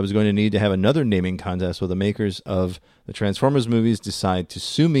recently that I was going to need to have another naming contest where the makers of the Transformers movies decide to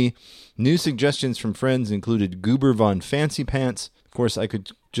sue me. New suggestions from friends included Goober Von Fancy Pants. Of course, I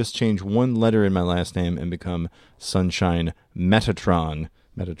could just change one letter in my last name and become Sunshine Metatron.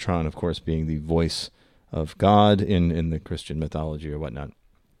 Metatron, of course, being the voice of God in the Christian mythology or whatnot.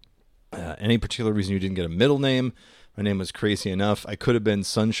 Any particular reason you didn't get a middle name? My name was crazy enough. I could have been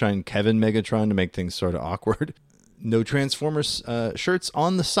Sunshine Kevin Megatron to make things sort of awkward. No Transformers shirts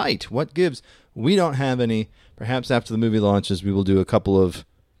on the site. What gives? We don't have any. Perhaps after the movie launches, we will do a couple of,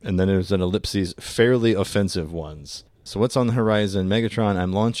 and then there's an ellipses, fairly offensive ones. So what's on the horizon? Megatron,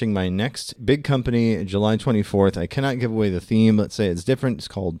 I'm launching my next big company July 24th. I cannot give away the theme. Let's say it's different. It's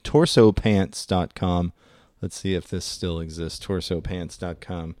called TorsoPants.com. Let's see if this still exists.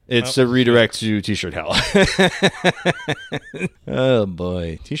 TorsoPants.com. It's a redirect to T-Shirt Hell. Oh,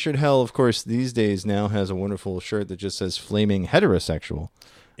 boy. T-Shirt Hell, of course, these days now has a wonderful shirt that just says Flaming Heterosexual.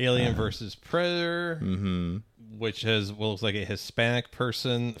 Alien versus Predator, which has what looks like a Hispanic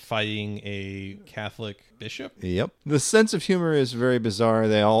person fighting a Catholic bishop. Yep. The sense of humor is very bizarre.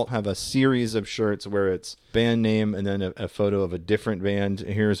 They all have a series of shirts where it's band name and then a photo of a different band.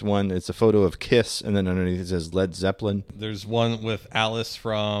 Here's one. It's a photo of Kiss, and then underneath it says Led Zeppelin. There's one with Alice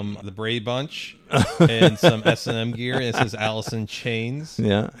from the Brady Bunch and some S&M gear, and it says Alice in Chains.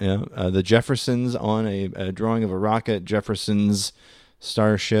 Yeah. The Jeffersons on a drawing of a rocket. Jefferson's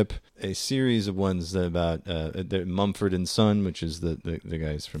Starship, a series of ones about Mumford and Son, which is the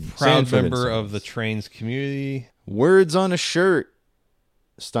guys from Proud Sanford member of the Trains community. Words on a shirt,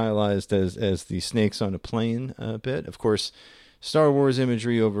 stylized as the snakes on a plane bit. Of course, Star Wars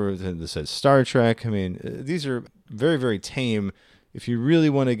imagery over that says Star Trek. I mean, these are very, very tame. If you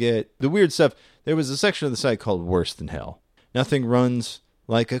really want to get the weird stuff, there was a section of the site called Worse Than Hell. Nothing runs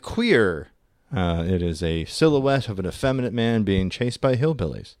like a queer. It is a silhouette of an effeminate man being chased by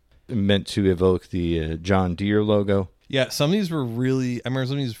hillbillies. Meant to evoke the John Deere logo. Yeah, some of these were really, I remember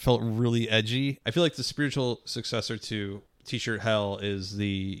some of these felt really edgy. I feel like the spiritual successor to T-Shirt Hell is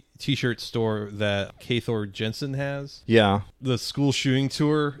the T-shirt store that CatTurd Jensen has. Yeah. The school shooting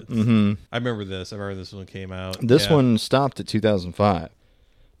tour. Mm-hmm. I remember this. One came out. This one stopped at 2005.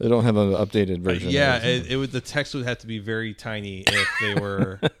 They don't have an updated version. It would. The text would have to be very tiny if they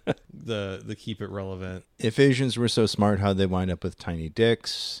were the keep it relevant. If Asians were so smart, how'd they wind up with tiny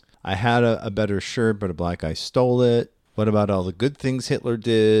dicks? I had a better shirt, but a black guy stole it. What about all the good things Hitler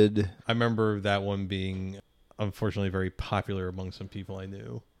did? I remember that one being, unfortunately, very popular among some people I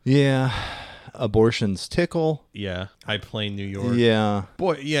knew. Yeah. Abortions tickle. Yeah. High Plain, New York. Yeah.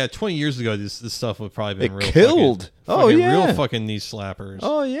 Boy, yeah, 20 years ago, this stuff would probably been real fucking knee slappers.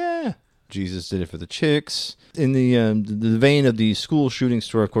 Oh, yeah. Jesus did it for the chicks. In the vein of the school shootings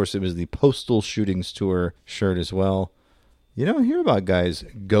tour, of course, it was the Postal Shootings Tour shirt as well. You don't hear about guys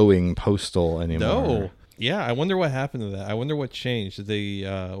going postal anymore. No. Yeah, I wonder what happened to that. I wonder what changed. Did they?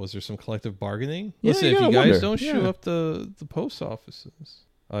 Was there some collective bargaining? Yeah, Listen, you if you gotta guys wonder. don't show up the post offices,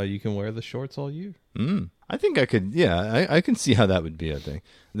 you can wear the shorts all year. I think I could, I can see how that would be a thing.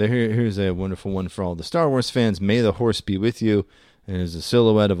 Here's a wonderful one for all the Star Wars fans. May the horse be with you. And there's a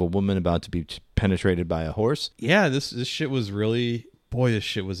silhouette of a woman about to be penetrated by a horse. Yeah, this shit was really, boy, this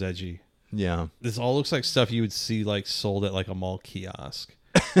shit was edgy. Yeah. This all looks like stuff you would see like sold at like a mall kiosk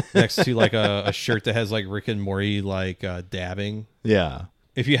next to like a shirt that has like Rick and Morty like dabbing. Yeah.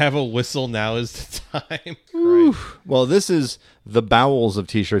 If you have a whistle, now is the time. Right. Well, this is the bowels of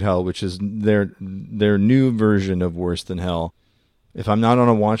T-shirt hell, which is their new version of Worse Than Hell. If I'm not on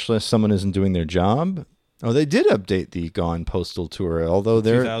a watch list, someone isn't doing their job. Oh, they did update the Gone Postal Tour, although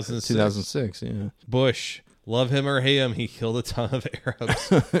they're 2006. Yeah. Bush, love him or hate him, he killed a ton of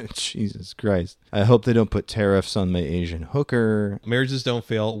Arabs. Jesus Christ! I hope they don't put tariffs on my Asian hooker. Marriages don't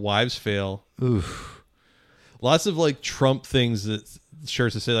fail, wives fail. Oof. Lots of like Trump things that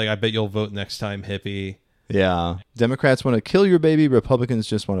shirts that say like, "I bet you'll vote next time, hippie." Yeah. Democrats want to kill your baby. Republicans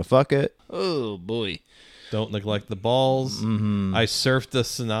just want to fuck it. Oh boy. Don't neglect the balls. Mm-hmm. I surfed the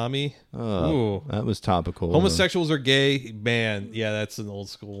tsunami. Ooh, that was topical. Homosexuals are gay. Man, yeah, that's an old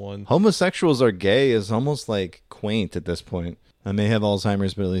school one. Homosexuals are gay is almost like quaint at this point. I may have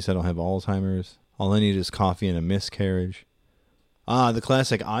Alzheimer's, but at least I don't have Alzheimer's. All I need is coffee and a miscarriage. Ah, the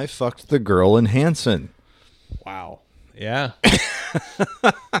classic, I fucked the girl in Hanson. Wow. Yeah.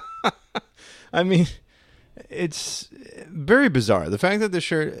 I mean, it's very bizarre. The fact that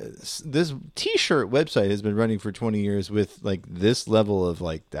this T-shirt website has been running for 20 years with like this level of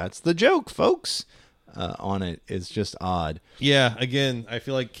like, that's the joke, folks, on it is just odd. Yeah. Again, I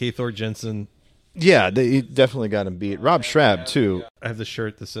feel like CatTurd Jensen. Yeah, they definitely got him beat. Rob Schrab, too. I have the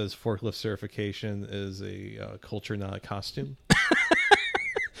shirt that says forklift certification is a culture, not a costume.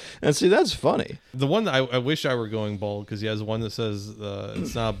 And see, that's funny. The one that I wish I were going bald because he has one that says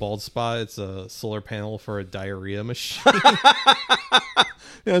it's not a bald spot, it's a solar panel for a diarrhea machine.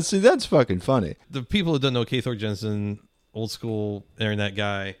 Yeah, see, that's fucking funny. The people who don't know CatTurd Jensen, old school internet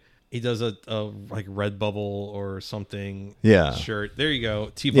guy, he does a like Redbubble or something shirt. There you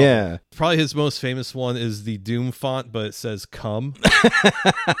go. T-Bubble. Yeah. Probably his most famous one is the Doom font, but it says "come."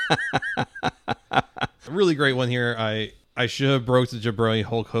 A really great one here. I should have broke the jabroni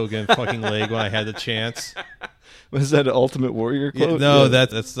Hulk Hogan fucking leg when I had the chance. Was that an Ultimate Warrior quote? No,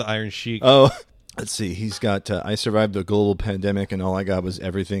 that's the Iron Sheik. Oh, let's see. He's got, I survived the global pandemic and all I got was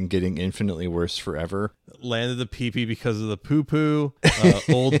everything getting infinitely worse forever. Landed the pee-pee because of the poo-poo.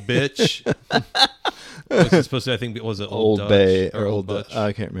 Old bitch. Was it supposed to, I think, was it Old Dutch Bay or Old Dutch? Dutch?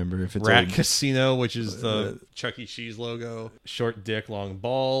 I can't remember if it's Rat old. Casino, which is the Chuck E. Cheese logo. Short dick, long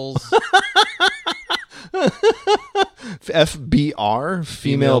balls. FBR,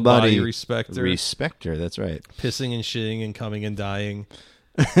 female body respecter. Respecter, that's right. Pissing and shitting and coming and dying.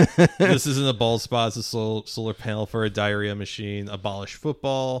 This isn't a bald spot, it's a solar panel for a diarrhea machine. Abolish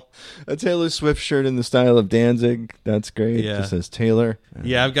football. A Taylor Swift shirt in the style of Danzig. That's great. Yeah. It just says Taylor.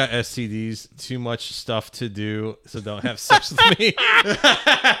 Yeah, I've got STDs. Too much stuff to do, so don't have sex with me.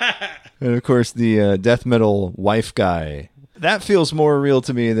 And of course, the death metal wife guy. That feels more real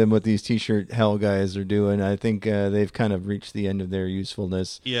to me than what these T-shirt hell guys are doing. I think they've kind of reached the end of their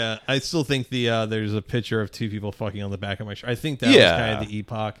usefulness. Yeah, I still think there's a picture of two people fucking on the back of my shirt. I think that was kind of the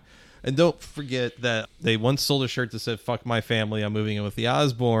epoch. And don't forget that they once sold a shirt that said, "Fuck my family, I'm moving in with the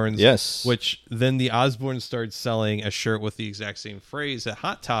Osbournes." Yes. Which then the Osbournes started selling a shirt with the exact same phrase at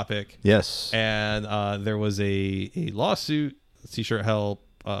Hot Topic. Yes. And there was a lawsuit, T-shirt hell,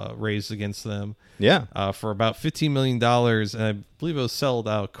 raised against them. Yeah. For about $15 million, and I believe it was settled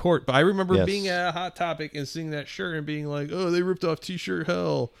out of court. But I remember being at a Hot Topic and seeing that shirt and being like, "Oh, they ripped off T-shirt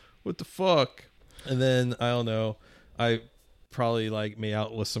hell. What the fuck?" And then I don't know, I probably like made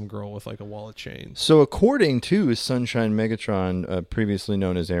out with some girl with like a wallet chain. So according to Sunshine Megatron, previously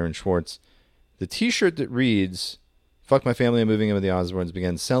known as Aaron Schwartz, the T-shirt that reads "Fuck my family, I'm moving in with the Osbournes"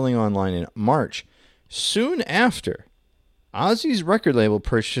 began selling online in March. Soon after, Ozzy's record label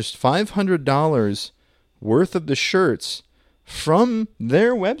purchased $500 worth of the shirts from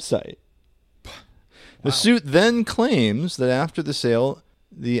their website. The suit then claims that after the sale,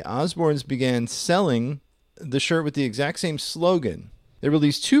 the Osbournes began selling the shirt with the exact same slogan. They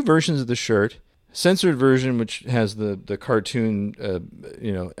released two versions of the shirt. Censored version, which has the cartoon,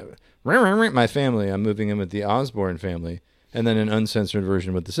 my family, I'm moving in with the Osbourne family. And then an uncensored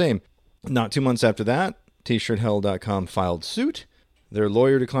version with the same. Not 2 months after that, tshirthell.com filed suit. Their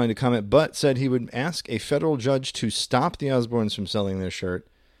lawyer declined to comment, but said he would ask a federal judge to stop the Osbournes from selling their shirt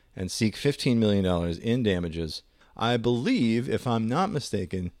and seek $15 million in damages. I believe, if I'm not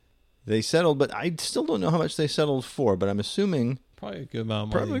mistaken, they settled, but I still don't know how much they settled for, but I'm assuming... Probably a good amount of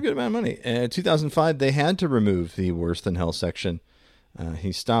money. Probably a good amount of money. In 2005, they had to remove the Worse Than Hell section.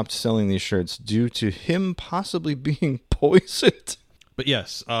 He stopped selling these shirts due to him possibly being poisoned. But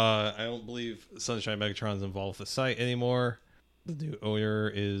yes, I don't believe Sunshine Megatron's involved with the site anymore. The new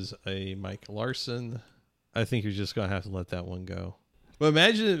owner is a Mike Larson. I think you're just going to have to let that one go. But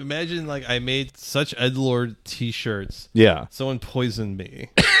imagine like I made such edgelord t-shirts. Yeah. Someone poisoned me.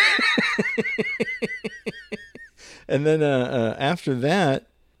 And then after that,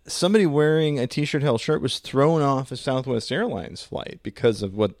 somebody wearing a T-shirt Hell shirt was thrown off a Southwest Airlines flight because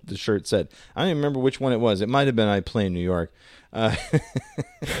of what the shirt said. I don't even remember which one it was. It might have been I Plane New York. And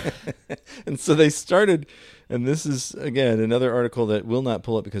so they started, and this is, again, another article that will not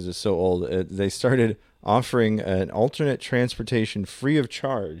pull up because it's so old. They started offering an alternate transportation free of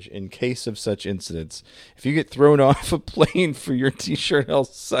charge in case of such incidents. If you get thrown off a plane for your T-shirt Hell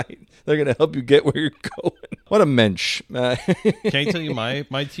site, they're going to help you get where you're going. What a mensch. Can I tell you my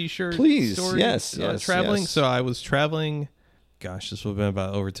T-shirt Please, story? yes, Traveling. yes. So I was traveling, gosh, this would have been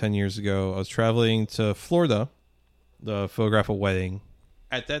about over 10 years ago. I was traveling to Florida to photograph a wedding.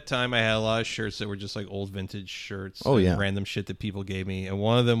 At that time, I had a lot of shirts that were just like old vintage shirts. Oh, yeah. Random shit that people gave me. And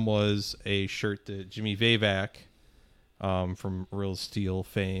one of them was a shirt that Jimmy Vavac from Real Steel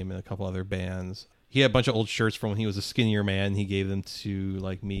fame and a couple other bands. He had a bunch of old shirts from when he was a skinnier man. He gave them to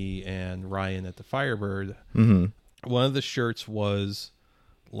like me and Ryan at the Firebird. Mm-hmm. One of the shirts was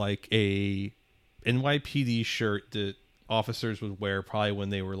like a NYPD shirt that officers would wear probably when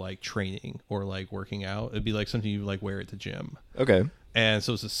they were like training or like working out. It'd be like something you like wear at the gym. Okay. And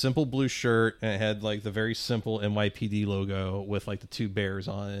so it's a simple blue shirt, and it had like the very simple NYPD logo with like the two bears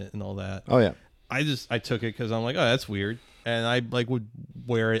on it and all that. Oh yeah. I took it because I'm like, oh, that's weird, and I like would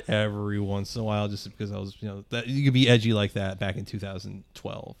wear it every once in a while just because I was, that you could be edgy like that back in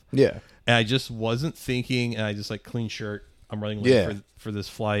 2012. Yeah. And I just wasn't thinking, and I just like clean shirt. I'm running late for this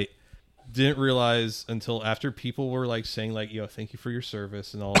flight. Didn't realize until after people were like saying like, thank you for your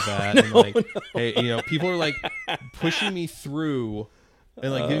service and all of that. And like, hey, people are like pushing me through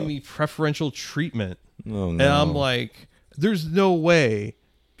and like giving me preferential treatment. Oh, no. And I'm like, there's no way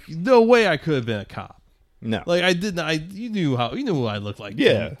I could have been a cop. No. Like I didn't, you knew who I looked like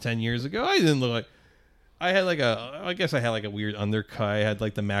 10 years ago. I didn't look like, I guess I had like a weird undercut. I had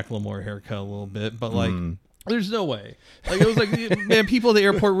like the Macklemore haircut a little bit, but like, there's no way. Like it was like, man, people at the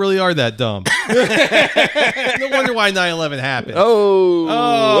airport really are that dumb. No wonder why 9/11 happened. Oh,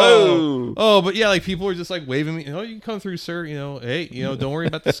 but yeah, like people were just like waving me. Oh, you can come through, sir. Hey, don't worry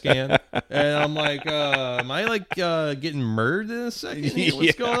about the scan. And I'm like, am I like getting murdered in a second?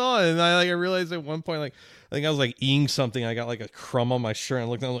 What's going on? And I realized at one point, like I think I was like eating something. I got like a crumb on my shirt. And I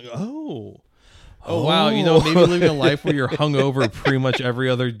looked down, I'm like, Oh wow, maybe living a life where you're hungover pretty much every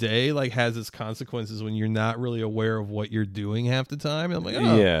other day like has its consequences when you're not really aware of what you're doing half the time. And I'm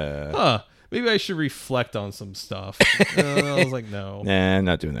like, maybe I should reflect on some stuff. I was like, no. Nah, I'm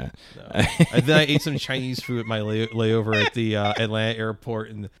not doing that. No. And then I ate some Chinese food at my layover at the Atlanta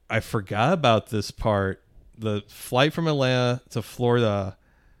airport, and I forgot about this part. The flight from Atlanta to Florida,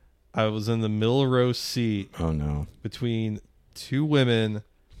 I was in the middle row seat. Oh no. Between two women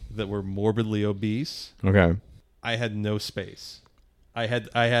that were morbidly obese. Okay. I had no space. I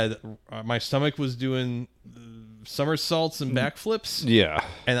had my stomach was doing somersaults and backflips. Yeah.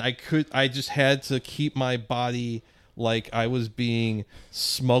 And I just had to keep my body like I was being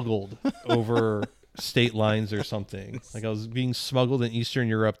smuggled over state lines or something. Like I was being smuggled in Eastern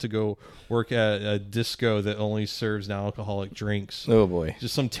Europe to go work at a disco that only serves non-alcoholic drinks. Oh boy.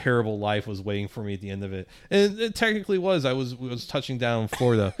 Just some terrible life was waiting for me at the end of it. And it technically was. I was touching down in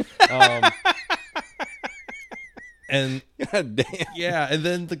Florida. And God damn. Yeah, and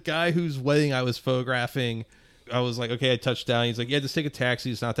then the guy whose wedding I was photographing, I was like, okay, I touched down. He's like, yeah, just take a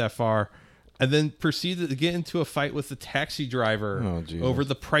taxi. It's not that far. And then proceeded to get into a fight with the taxi driver over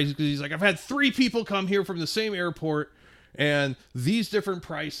the price. Because he's like, I've had 3 people come here from the same airport, and these different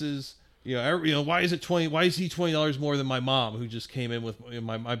prices. Why is it $20? Why is he $20 more than my mom, who just came in with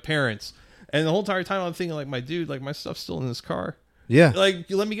my parents? And the whole entire time I'm thinking, like, my dude, like my stuff's still in this car. Yeah. Like,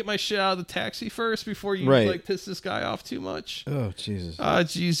 let me get my shit out of the taxi first before you like piss this guy off too much. Oh, Jesus.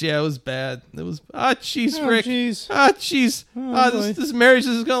 Jeez. Yeah, it was bad. It was, jeez, Rick. Jeez. Jeez. This marriage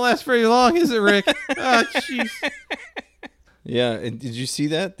isn't going to last very long, is it, Rick? Jeez. Yeah. And did you see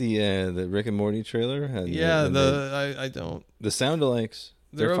that? The Rick and Morty trailer? Yeah. I don't. The sound-alikes.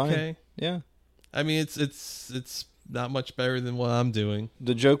 They're fine. okay. Yeah. I mean, it's not much better than what I'm doing.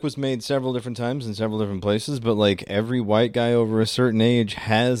 The joke was made several different times in several different places, but like every white guy over a certain age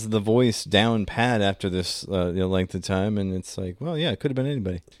has the voice down pat after this length of time, and it's like, well, yeah, it could have been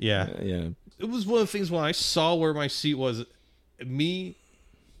anybody. Yeah. Yeah. It was one of the things when I saw where my seat was, me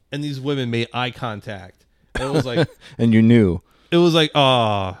and these women made eye contact. And it was like, and you knew. It was like,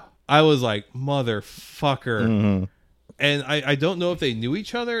 I was like, motherfucker. Mm-hmm. And I don't know if they knew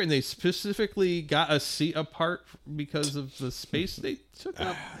each other and they specifically got a seat apart because of the space they took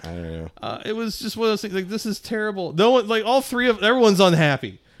up. I don't know. It was just one of those things like, this is terrible. No one, like everyone's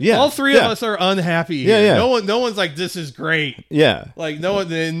unhappy. Yeah. All three of us are unhappy here. Yeah, yeah. No one's like, this is great. Yeah. Like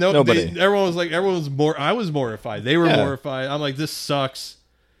nobody. I was mortified. They were mortified. I'm like, this sucks.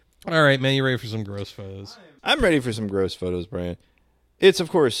 All right, man, you ready for some gross photos? I'm ready for some gross photos, Brian. It's, of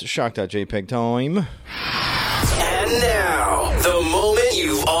course, shock.jpg time. And now, the moment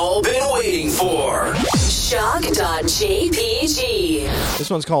you've all been waiting for. Shock.jpg. This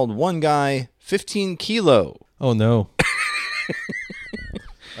one's called One Guy, 15 Kilo. Oh, no.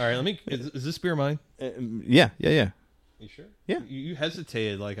 All right, is this beer mine? Yeah. You sure? Yeah. You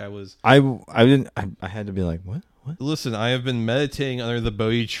hesitated like I was. I had to be like, what? Listen, I have been meditating under the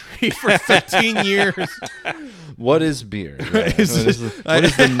Bodhi tree for 15 years. What is beer? Yeah.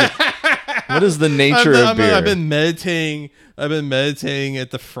 What is the nature of beer? I've been meditating at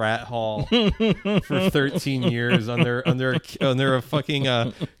the frat hall for 13 years under a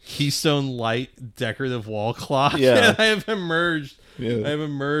fucking Keystone Light decorative wall clock. Yeah. And I have emerged. Yeah. I have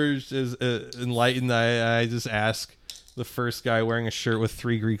emerged as enlightened. I just ask the first guy wearing a shirt with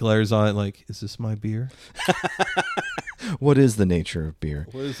 3 Greek letters on it, like, is this my beer? What is the nature of beer?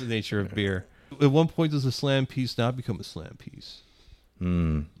 What is the nature of beer? At one point, does a slam piece not become a slam piece?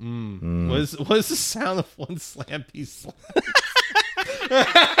 What is the sound of one slam piece?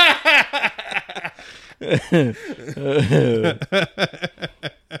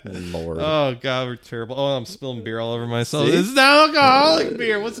 Lord. Oh God, we're terrible. Oh, I'm spilling beer all over myself. This is not alcoholic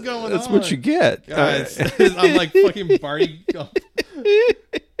beer. What's going on? That's what you get. Guys, I'm like fucking Barney Gump.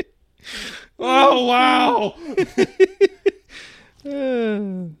 Oh wow.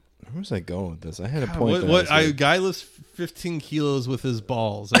 Where was I going with this? I had a point. A guy lifts 15 kilos with his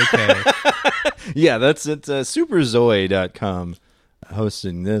balls. Okay. Yeah, that's at superzoe.com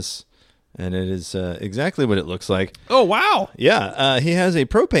hosting this. And it is exactly what it looks like. Oh, wow. Yeah, he has a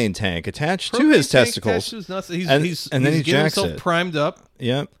propane tank attached to his testicles. He's then he getting jacks himself it. primed up.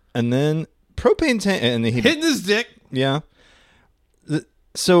 Yep. And then propane tank. And he hitting his dick. Yeah.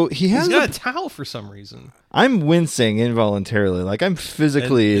 So he's got a towel for some reason. I'm wincing involuntarily. Like I'm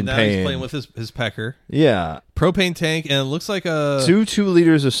physically in now pain. He's playing with his pecker. Yeah. Propane tank, and it looks like a 2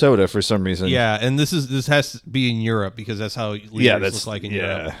 liters of soda for some reason. Yeah, and this has to be in Europe because that's how liters look like in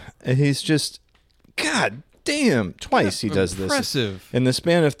Europe. And he's just, God damn, twice he does impressive. this. In the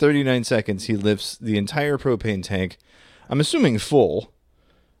span of 39 seconds, he lifts the entire propane tank. I'm assuming full.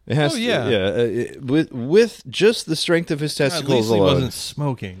 It has with just the strength of his testicles at least alone. He wasn't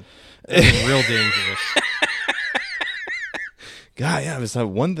smoking. That was real dangerous. God, yeah, it's not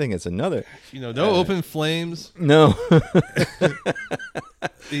one thing, it's another. No open flames. No.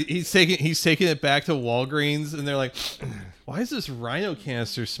 He's taking it back to Walgreens, and they're like, "Why does this Rhino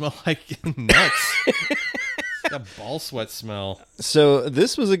canister smell like nuts? It's got ball sweat smell." So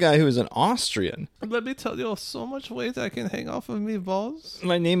this was a guy who was an Austrian. Let me tell you, so much weight I can hang off of me balls.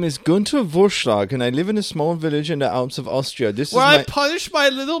 My name is Gunther Vorschlag, and I live in a small village in the Alps of Austria. I punish my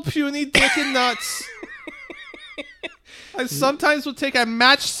little puny dick and nuts. I sometimes will take a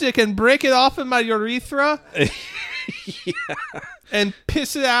matchstick and break it off in my urethra. Yeah. And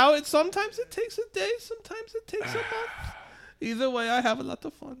piss it out. And sometimes it takes a day. Sometimes it takes a month. Either way, I have a lot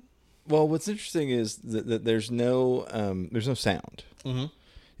of fun. Well, what's interesting is that there's no sound. Mm-hmm.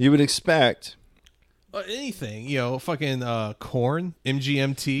 You would expect anything, fucking Korn,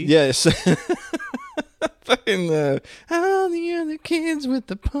 MGMT. Yes. Fucking all the other kids with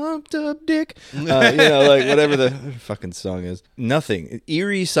the pumped up dick. Like whatever the fucking song is. Nothing.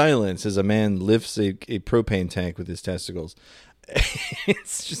 Eerie silence as a man lifts a propane tank with his testicles.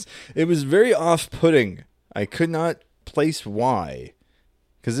 It was very off-putting. I could not place why.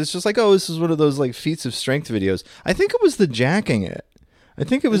 Because it's just like, oh, this is one of those like feats of strength videos. I think it was the jacking it. I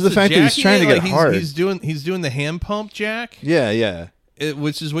think it was the fact that he's trying to get hard. He's doing the hand pump jack. Yeah.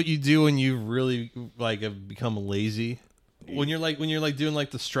 Which is what you do when you really like have become lazy. When you're doing like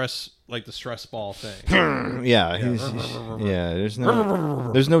the stress ball thing. Yeah.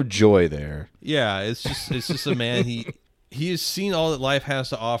 There's no joy there. Yeah, it's just a man. He has seen all that life has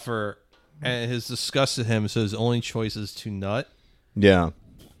to offer, and it has disgusted him. So his only choice is to nut. Yeah.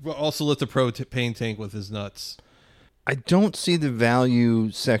 But also lift the propane tank with his nuts. I don't see the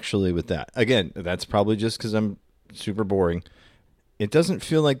value sexually with that. Again, that's probably just because I'm super boring. It doesn't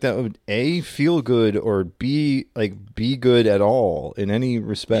feel like that would A, feel good, or B, like be good at all in any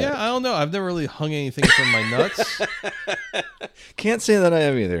respect. Yeah, I don't know. I've never really hung anything from my nuts. Can't say that I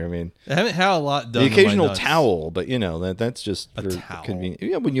have either. I mean, I haven't had a lot done. the occasional to my nuts. towel, but that's just A for towel. convenience.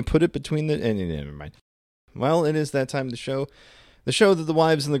 Yeah, when you put it between the never mind. Well, it is that time of the show. The show that the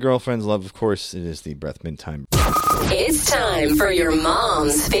wives and the girlfriends love, of course. It is the Breath Mint time. It's time for your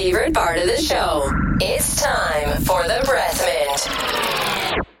mom's favorite part of the show. It's time for the Breath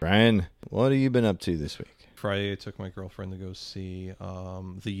Mint. Brian, what have you been up to this week? Friday, I took my girlfriend to go see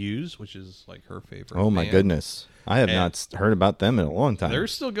The Used, which is like her favorite. Oh my band. goodness, I have not heard about them in a long time. They're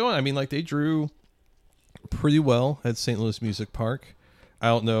still going. I mean, like they drew pretty well at St. Louis Music Park. I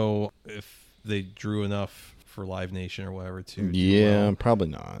don't know if they drew enough for Live Nation or whatever to Yeah, well. probably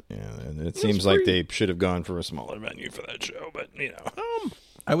not. Yeah, it seems like they should have gone for a smaller venue for that show, but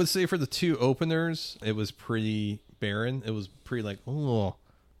I would say for the two openers, it was pretty barren. It was pretty like,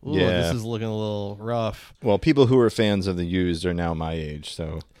 this is looking a little rough. Well, people who are fans of The Used are now my age,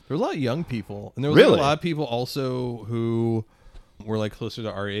 so There were a lot of young people, and there was Really? like, a lot of people also who were like closer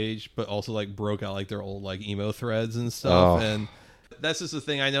to our age, but also like broke out like their old like emo threads and stuff. Oh. And that's just the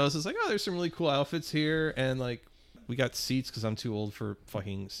thing I noticed. It's like, oh, there's some really cool outfits here, and like we got seats because I'm too old for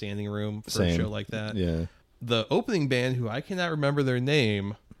fucking standing room for a show like that. Yeah. The opening band, who I cannot remember their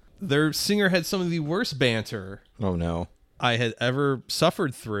name, their singer had some of the worst banter Oh no. I had ever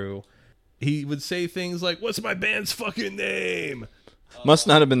suffered through. He would say things like, "What's my band's fucking name?" Must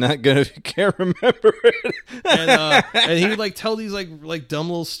not have been that good if you can't remember it. And he would like tell these like dumb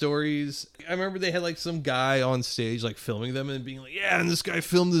little stories. I remember they had like some guy on stage like filming them and being like, "Yeah, and this guy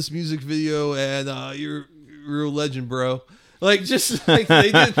filmed this music video, and you're a legend, bro." Like just like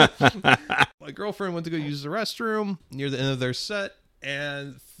they did. My girlfriend went to go use the restroom near the end of their set,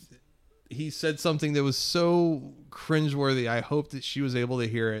 and he said something that was so cringeworthy. I hope that she was able to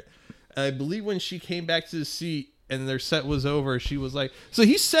hear it. And I believe when she came back to the seat and their set was over, she was like, "So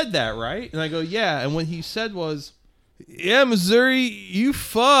he said that, right?" And I go, "Yeah." And what he said was, "Yeah, Missouri, you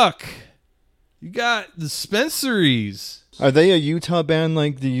fuck. You got dispensaries." Are they a Utah band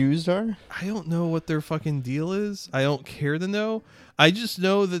like The Used are? I don't know what their fucking deal is. I don't care to know. I just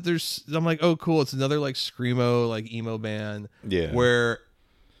know that I'm like, oh, cool. It's another like screamo, like emo band. Yeah. Where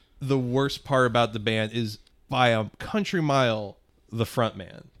the worst part about the band is by a country mile the front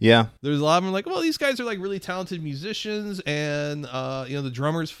man. Yeah. There's a lot of them like, well, these guys are like really talented musicians, and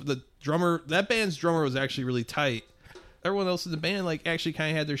that band's drummer was actually really tight. Everyone else in the band like actually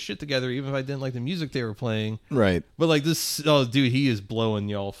kind of had their shit together, even if I didn't like the music they were playing. Right. But like this, oh dude, he is blowing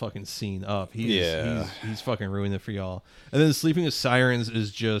y'all fucking scene up. He's fucking ruining it for y'all. And then Sleeping with Sirens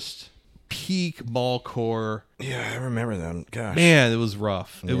is just peak mallcore. Yeah, I remember them. Gosh. Man, it was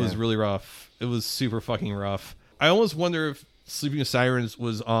rough. It Yeah. was really rough. It was super fucking rough. I almost wonder if Sleeping with Sirens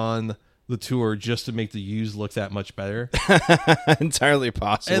was on the tour just to make the Used look that much better. Entirely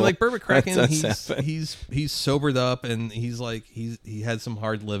possible. And like Burt McCracken, That does happen. he's sobered up, and he's like he had some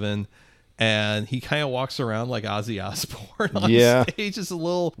hard living, and he kind of walks around like Ozzy Osbourne on stage. It's a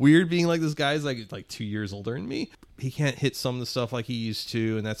little weird being like this guy's like 2 years older than me. He can't hit some of the stuff like he used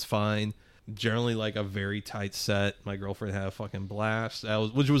to, and that's fine. Generally like a very tight set. My girlfriend had a fucking blast.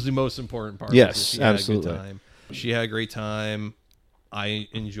 Which was the most important part. Yes, she had absolutely. a good time. She had a great time. I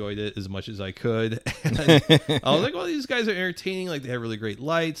enjoyed it as much as I could. And I was like, well, these guys are entertaining. Like, they have really great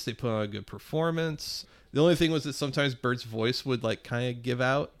lights. They put on a good performance. The only thing was that sometimes Bert's voice would, like, kind of give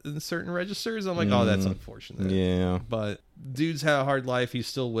out in certain registers. I'm like, oh, that's unfortunate. Yeah. But dude's had a hard life. He's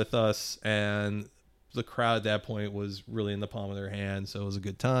still with us. And the crowd at that point was really in the palm of their hand. So it was a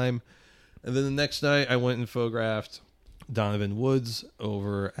good time. And then the next night, I went and photographed Donovan Woods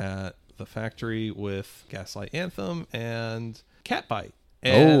over at the factory with Gaslight Anthem and Catbite.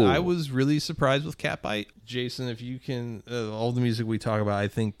 And I was really surprised with Catbite. Jason, if you can, all the music we talk about, I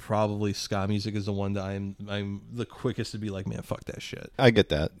think probably ska music is the one that I'm the quickest to be like, man, fuck that shit. I get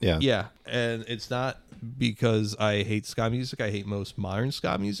that. Yeah. Yeah. And it's not because I hate ska music. I hate most modern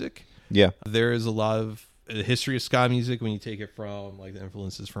ska music. Yeah. There is a lot of history of ska music when you take it from like the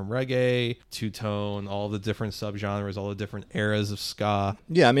influences from reggae, two-tone, all the different subgenres, all the different eras of ska.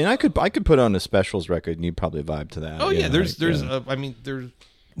 Yeah, I mean, I could put on a Specials record and you'd probably vibe to that. Oh yeah, there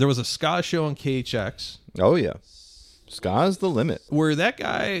was a ska show on KHX. Oh yeah, ska's the limit. Where that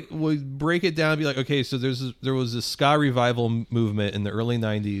guy would break it down and be like, okay, so there was this ska revival movement in the early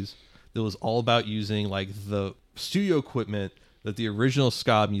 90s that was all about using like the studio equipment that the original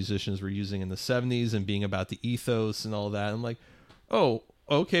ska musicians were using in the 70s and being about the ethos and all that. I'm like, oh,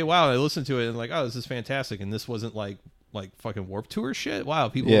 okay, wow. I listened to it and like, oh, this is fantastic. And this wasn't like like fucking Warped Tour shit. Wow,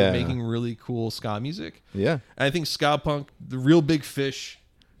 people are making really cool ska music. Yeah. And I think ska punk, the Real Big Fish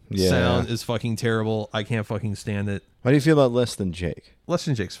sound is fucking terrible. I can't fucking stand it. How do you feel about Less Than Jake? Less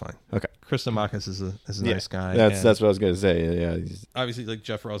Than Jake's fine. Okay. Chris Namakis is a nice guy. That's what I was gonna say. Yeah. Obviously, like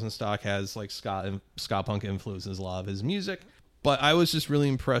Jeff Rosenstock has like ska punk influences a lot of his music. But I was just really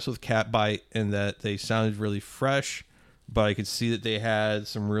impressed with Catbite in that they sounded really fresh, but I could see that they had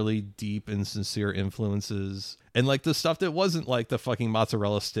some really deep and sincere influences. And like the stuff that wasn't like the fucking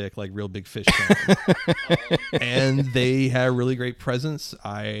mozzarella stick, like Real Big Fish. And they had a really great presence.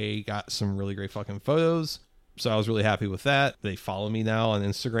 I got some really great fucking photos. So I was really happy with that. They follow me now on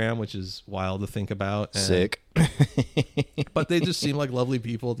Instagram, which is wild to think about. And, Sick. but they just seem like lovely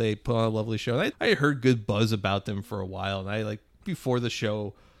people. They put on a lovely show. And I heard good buzz about them for a while. And I like before the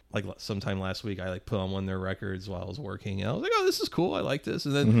show, like sometime last week, I like put on one of their records while I was working. And I was like, oh, this is cool. I like this.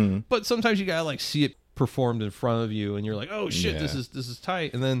 And then, but sometimes you gotta like see it performed in front of you and you're like, oh shit, this is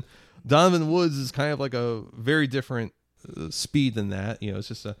tight. And then Donovan Woods is kind of like a very different speed than that. You know, it's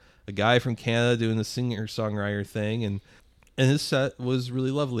just a guy from Canada doing the singer-songwriter thing, and his set was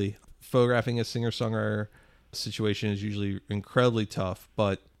really lovely. Photographing a singer-songwriter situation is usually incredibly tough,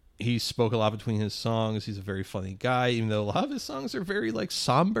 but he spoke a lot between his songs. He's a very funny guy, even though a lot of his songs are very like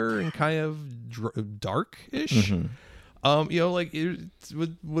somber and kind of dark-ish. You know, like it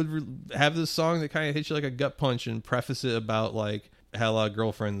would have this song that kind of hits you like a gut punch and preface it about like had a lot of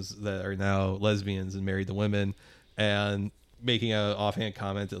girlfriends that are now lesbians and married to women, and making an offhand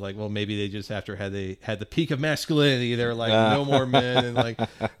comment that like, well, maybe they just after had the peak of masculinity, they're like no more men, and like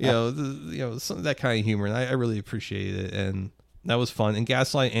some that kind of humor, and I really appreciated it, and that was fun. And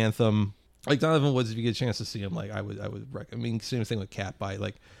Gaslight Anthem, like Donovan Woods, if you get a chance to see him, like I would recommend. I mean, same thing with Catbite,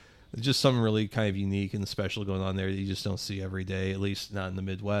 like just something really kind of unique and special going on there that you just don't see every day, at least not in the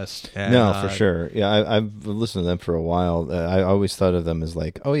Midwest. And, no, for sure. Yeah, I've listened to them for a while. I always thought of them as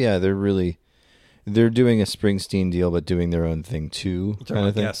like, oh yeah, they're doing a Springsteen deal, but doing their own thing too. Kind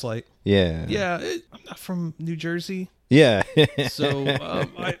of thing. Gaslight. Yeah. Yeah. I'm not from New Jersey. Yeah. So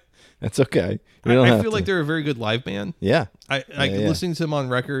that's okay. I feel like they're a very good live band. Yeah. Listening to them on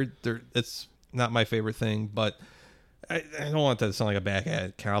record, it's not my favorite thing, but I don't want that to sound like a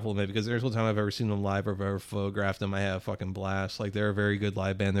backhand compliment, because there's one time I've ever seen them live or I've ever photographed them. I have a fucking blast. Like, they're a very good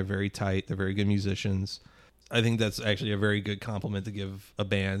live band. They're very tight. They're very good musicians. I think that's actually a very good compliment to give a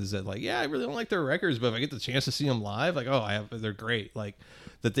band, is that like, yeah, I really don't like their records, but if I get the chance to see them live, like, they're great. Like,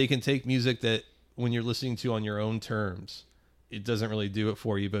 that they can take music that when you're listening to on your own terms, it doesn't really do it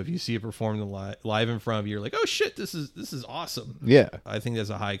for you, but if you see it performed live in front of you, you're like, oh shit, this is awesome. Yeah. I think that's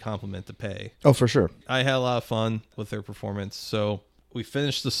a high compliment to pay. Oh, for sure. I had a lot of fun with their performance. So we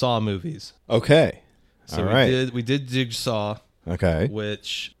finished the Saw movies. Okay. So all right. we did Jigsaw. Okay.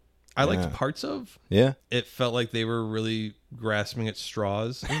 Which I liked parts of. Yeah. It felt like they were really grasping at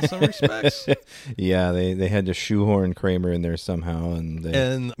straws in some respects. Yeah, they had to shoehorn Kramer in there somehow, and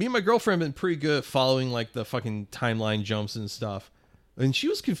me and my girlfriend have been pretty good at following like the fucking timeline jumps and stuff, and she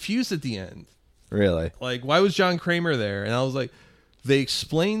was confused at the end. Really? Like, why was John Kramer there? And I was like, they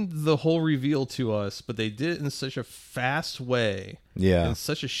explained the whole reveal to us, but they did it in such a fast way, in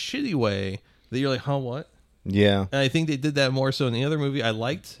such a shitty way that you're like, huh, what? Yeah. And I think they did that more so in the other movie. I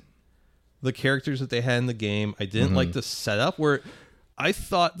liked the characters that they had in the game. I didn't like the setup, where I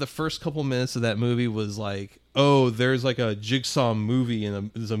thought the first couple minutes of that movie was like, oh, there's like a Jigsaw movie, and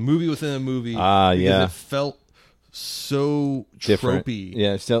there's a movie within a movie. Yeah. It felt so different. tropey.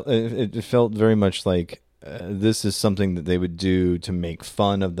 Yeah, it felt very much like this is something that they would do to make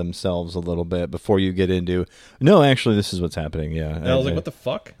fun of themselves a little bit before you get into, no, actually, this is what's happening. Yeah. And I was like, what the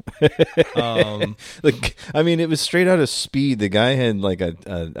fuck? Like, I mean, it was straight out of Speed. The guy had like a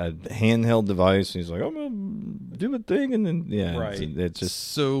handheld device, and he's like, I'm gonna do a thing, and then right. It's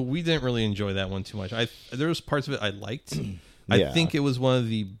just, so we didn't really enjoy that one too much. There was parts of it I liked. I think it was one of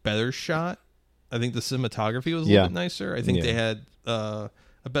the better shot. I think the cinematography was a little bit nicer. I think they had a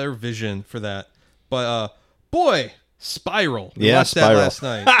better vision for that. But boy, Spiral. We watched Spiral. that last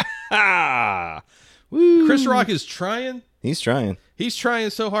night. Woo. Chris Rock is trying. He's trying. He's trying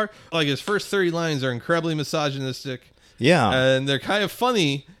so hard. Like, his first 30 lines are incredibly misogynistic. Yeah. And they're kind of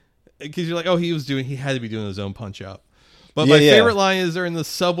funny because you're like, oh, he had to be doing his own punch out. But my favorite line is they're in the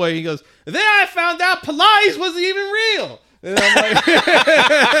subway. He goes, then I found out Pilates wasn't even real. And I'm like,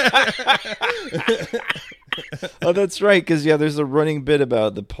 oh, that's right. Because there's a running bit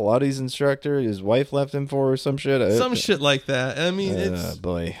about the Pilates instructor his wife left him for, or some shit. Some shit like that. I mean, it's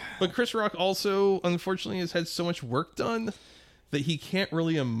boy. But Chris Rock also, unfortunately, has had so much work done that he can't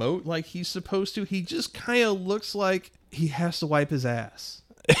really emote like he's supposed to. He just kind of looks like he has to wipe his ass.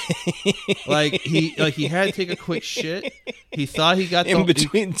 like he had to take a quick shit. He thought he got in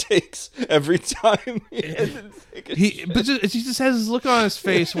between takes every time. He just has this look on his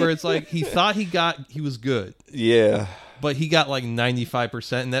face where it's like he thought he was good. Yeah. But he got like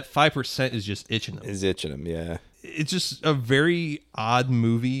 95%, and that 5% is just itching him. Is itching him, yeah. It's just a very odd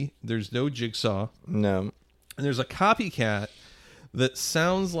movie. There's no Jigsaw. No. And there's a copycat that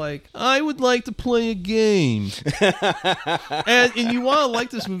sounds like, I would like to play a game. and you want to like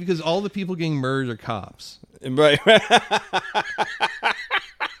this movie because all the people getting murdered are cops. Right.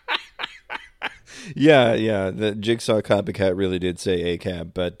 Yeah. The Jigsaw copycat really did say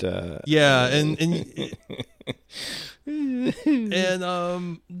ACAB, but... yeah, and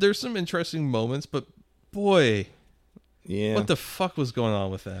there's some interesting moments, but boy, yeah, what the fuck was going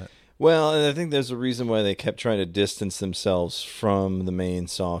on with that? Well, and I think there's a reason why they kept trying to distance themselves from the main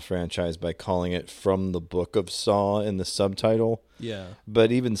Saw franchise by calling it From the Book of Saw in the subtitle. Yeah.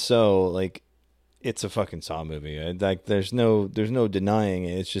 But even so, like, it's a fucking Saw movie. Like, there's no denying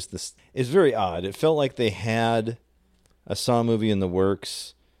it. It's just this. It's very odd. It felt like they had a Saw movie in the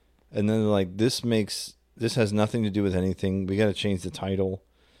works, and then they're like, this has nothing to do with anything. We got to change the title.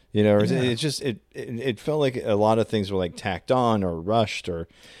 You know, yeah. It felt like a lot of things were like tacked on or rushed or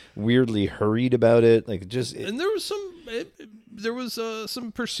weirdly hurried about it. Like and there was some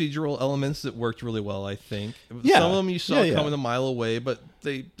procedural elements that worked really well. I think some of them you saw coming a mile away, but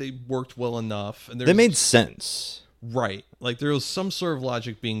they worked well enough. And they made sense, right? Like there was some sort of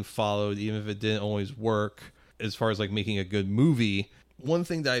logic being followed, even if it didn't always work as far as like making a good movie. One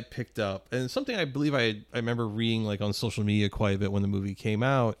thing that I picked up, and something I believe I remember reading like on social media quite a bit when the movie came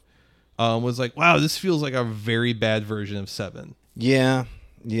out, was like, wow, this feels like a very bad version of Seven. Yeah,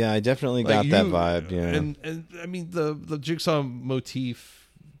 I definitely got that vibe. Yeah, and I mean the Jigsaw motif,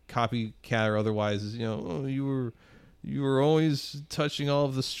 copycat or otherwise, is you were always touching all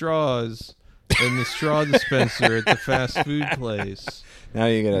of the straws in the straw dispenser at the fast food place. Now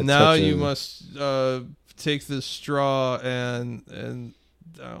you must take this straw and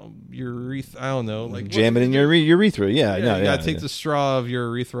your urethra. I don't know, like jam it in your urethra. Yeah, you gotta take the straw of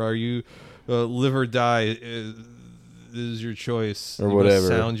your urethra. Are you live or die? Is your choice, or whatever.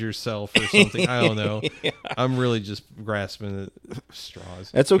 Sound yourself or something. I don't know. Yeah. I'm really just grasping at straws.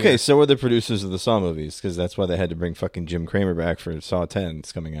 That's okay. Yeah. So are the producers of the Saw movies, because that's why they had to bring fucking Jim Kramer back for Saw 10.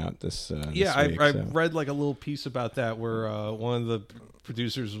 It's coming out this week. I read like a little piece about that where one of the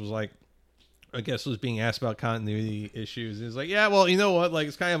producers was like, I guess was being asked about continuity issues. He was like, yeah, well, you know what? Like,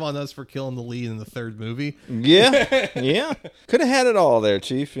 it's kind of on us for killing the lead in the third movie. Yeah. Yeah. Could have had it all there,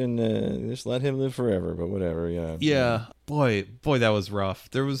 Chief, and just let him live forever, but whatever. Yeah. Yeah. Boy, that was rough.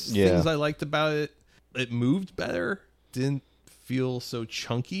 There was things I liked about it. It moved better. Didn't feel so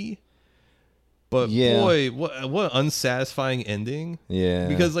chunky. But boy, what an unsatisfying ending. Yeah.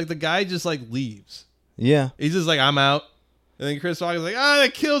 Because like the guy just like leaves. Yeah. He's just like, I'm out. And then Chris Walken's like, they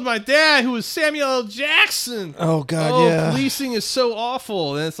killed my dad, who was Samuel L. Jackson. Oh, God, yeah. Policing is so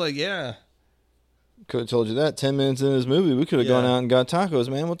awful. And it's like, yeah. Could have told you that 10 minutes into this movie. We could have gone out and got tacos,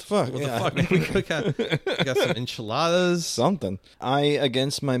 man. What the fuck? What the fuck? We could have got some enchiladas. Something. I,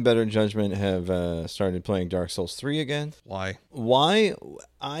 against my better judgment, have started playing Dark Souls 3 again. Why?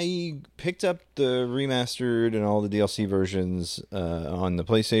 I picked up the remastered and all the DLC versions on the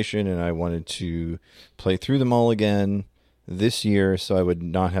PlayStation, and I wanted to play through them all again this year, so I would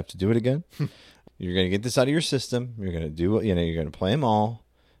not have to do it again. You're going to get this out of your system. You're going to do it. You're going to play them all,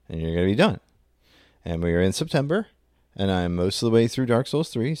 and you're going to be done. And we are in September, and I'm most of the way through Dark Souls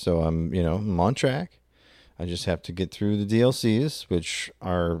 3, so I'm on track. I just have to get through the DLCs, which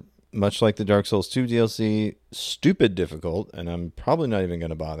are much like the Dark Souls 2 DLC, stupid difficult, and I'm probably not even going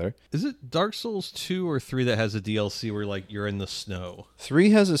to bother. Is it Dark Souls 2 or 3 that has a DLC where like you're in the snow?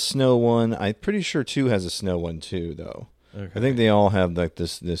 3 has a snow one. I'm pretty sure 2 has a snow one too, though. Okay. I think they all have like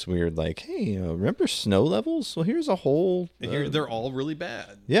this weird like, hey, remember snow levels? Well, here's a whole. They're all really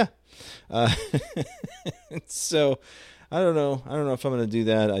bad. Yeah. So I don't know if I'm going to do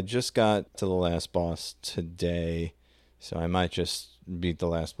that. I just got to the last boss today, so I might just beat the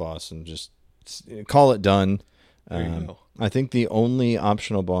last boss and just call it done. There you go. I think the only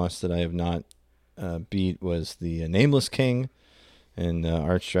optional boss that I have not beat was the Nameless King in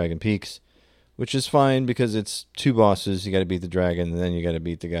Archdragon Peaks. Which is fine because it's 2 bosses. You got to beat the dragon, and then you got to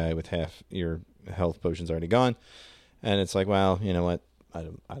beat the guy with half your health potions already gone. And it's like, well, you know what? I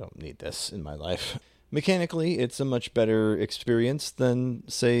don't need this in my life. Mechanically, it's a much better experience than,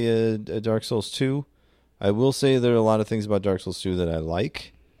 say, a Dark Souls 2. I will say there are a lot of things about Dark Souls 2 that I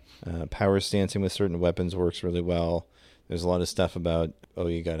like. Power stancing with certain weapons works really well. There's a lot of stuff about,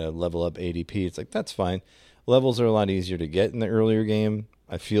 you got to level up ADP. It's like, that's fine. Levels are a lot easier to get in the earlier game.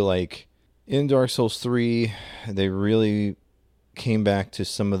 I feel like in Dark Souls 3, they really came back to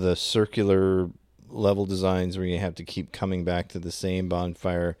some of the circular level designs where you have to keep coming back to the same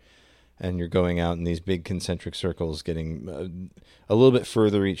bonfire, and you're going out in these big concentric circles, getting a little bit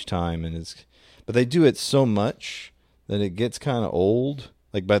further each time. But they do it so much that it gets kind of old.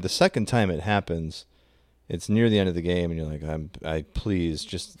 Like by the second time it happens, it's near the end of the game, and you're like, please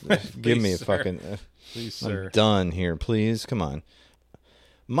just give me a sir. fucking. Please, sir. I'm done here, please. Come on.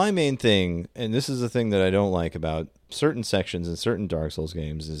 My main thing, and this is the thing that I don't like about certain sections in certain Dark Souls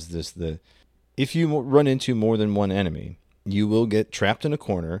games, is if you run into more than one enemy, you will get trapped in a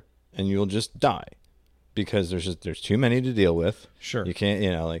corner and you'll just die because there's too many to deal with. Sure. You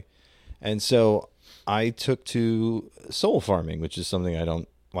can't, and so I took to soul farming, which is something I don't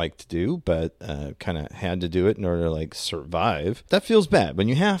like to do, but kind of had to do it in order to survive. That feels bad. When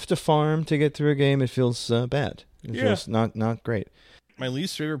you have to farm to get through a game, it feels bad. It feels not great. My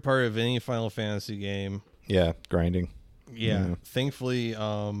least favorite part of any Final Fantasy game. Yeah, grinding. Yeah. Thankfully,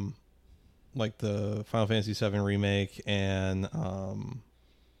 like the Final Fantasy VII remake and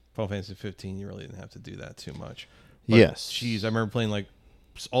Final Fantasy 15, you really didn't have to do that too much. But, yes. Geez, I remember playing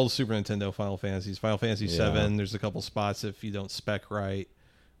all the Super Nintendo Final Fantasies. Final Fantasy VII, there's a couple spots if you don't spec right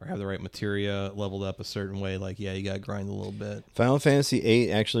or have the right materia leveled up a certain way, you got to grind a little bit. Final Fantasy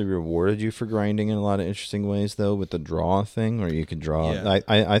VIII actually rewarded you for grinding in a lot of interesting ways, though, with the draw thing, where you could draw. Yeah.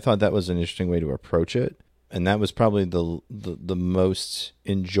 I thought that was an interesting way to approach it, and that was probably the most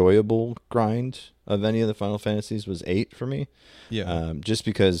enjoyable grind of any of the Final Fantasies was 8 for me. Yeah. Just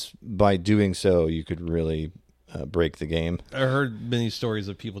because by doing so, you could really break the game. I heard many stories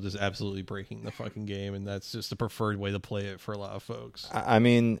of people just absolutely breaking the fucking game, and that's just the preferred way to play it for a lot of folks. I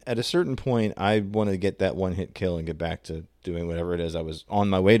mean, at a certain point, I want to get that one-hit kill and get back to doing whatever it is I was on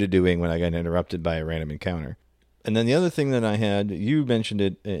my way to doing when I got interrupted by a random encounter. And then the other thing that I had, you mentioned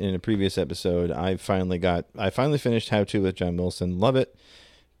it in a previous episode, I finally finished How To with John Wilson. Love it.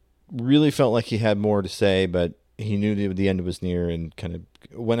 Really felt like he had more to say, but he knew the end was near and kind of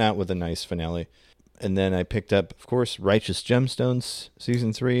went out with a nice finale. And then I picked up, of course, Righteous Gemstones,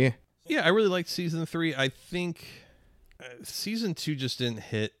 Season 3. Yeah, I really liked Season 3. I think Season 2 just didn't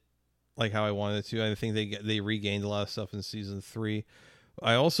hit like how I wanted it to. I think they regained a lot of stuff in Season 3.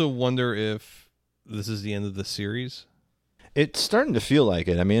 I also wonder if this is the end of the series. It's starting to feel like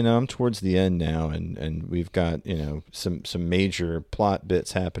it. I mean, I'm towards the end now, and we've got, some major plot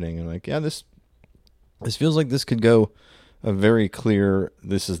bits happening. And this feels like this could go a very clear,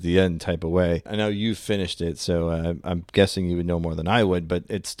 this is the end type of way. I know you finished it, so I'm guessing you would know more than I would, but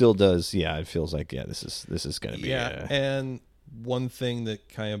it still does. Yeah, it feels like, this is going to be. Yeah, and one thing that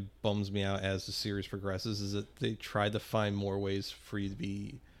kind of bums me out as the series progresses is that they tried to find more ways for you to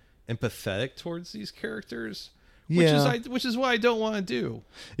be empathetic towards these characters. Which is what I don't want to do.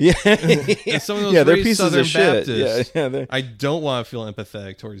 Yeah, and some of those they're pieces Southern of shit. Baptists, Yeah, I don't want to feel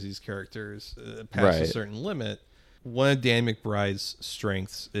empathetic towards these characters past a certain limit. One of Dan McBride's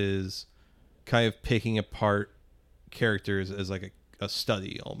strengths is kind of picking apart characters as like a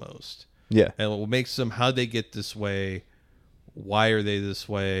study almost. Yeah. And what makes them, how they get this way, why are they this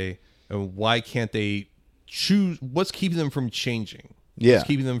way, and why can't they choose, what's keeping them from changing? Yeah. What's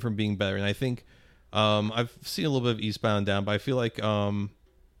keeping them from being better? And I think I've seen a little bit of Eastbound and Down, but I feel like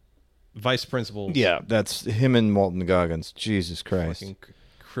Vice Principals. Yeah, that's him and Walton Goggins. Jesus Christ. Fucking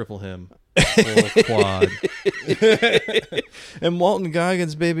cripple him. Full quad. And Walton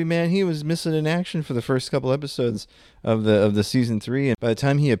Goggins, baby man, he was missing in action for the first couple episodes of the season 3, and by the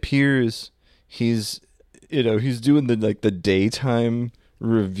time he appears, he's doing the daytime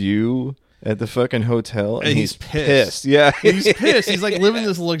review at the fucking hotel, and he's pissed. Yeah, he's pissed. He's like living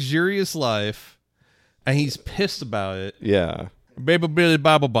this luxurious life, and he's pissed about it. Yeah. Baby Billy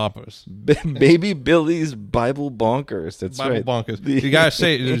Bible Bonkers. Baby Billy's Bible Bonkers. That's Bible right. Bonkers. You gotta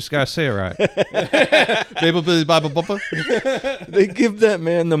say it. You just gotta say it right. Baby Billy's Bible Bumper. They give that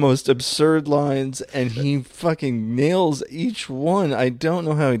man the most absurd lines, and he fucking nails each one. I don't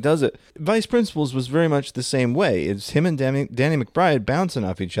know how he does it. Vice Principals was very much the same way. It's him and Danny McBride bouncing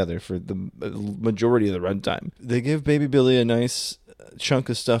off each other for the majority of the runtime. They give Baby Billy a nice chunk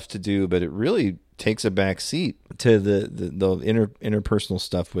of stuff to do, but it really takes a back seat to the interpersonal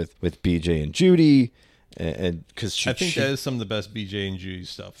stuff with BJ and Judy, and because I think that is some of the best BJ and Judy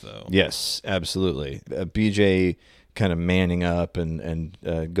stuff, though. Yes, absolutely. BJ kind of manning up and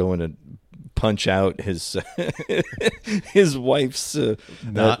going to punch out his his wife's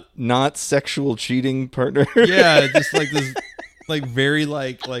not sexual cheating partner. Yeah, just like this. Like very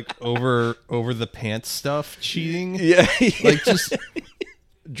like over the pants stuff cheating. Yeah. Like just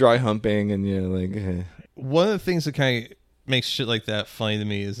dry humping and like one of the things that kind of makes shit like that funny to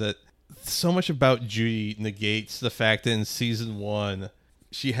me is that so much about Judy negates the fact that in season 1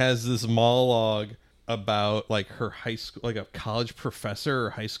 she has this monologue about like her high school, like a college professor or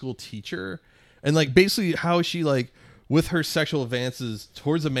high school teacher, and like basically how she like with her sexual advances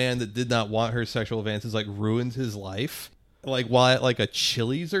towards a man that did not want her sexual advances like ruined his life, like while at like a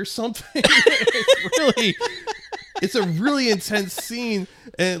Chili's or something. It's a really intense scene,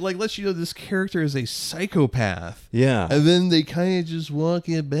 and it like lets you know this character is a psychopath. Yeah. And then they kind of just walk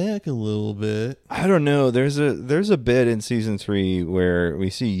it back a little bit. I don't know. There's a bit in season 3 where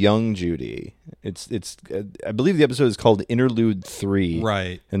we see young Judy. It's I believe the episode is called Interlude 3.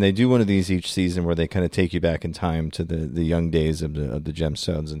 Right. And they do one of these each season where they kind of take you back in time to the young days of the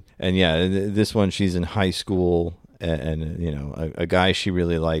Gemstones. And yeah, this one she's in high school, and you know, a guy she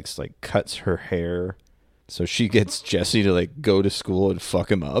really likes like cuts her hair. So she gets Jesse to like go to school and fuck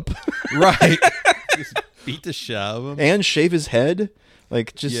him up. Right. Just beat the shit out of him. And shave his head.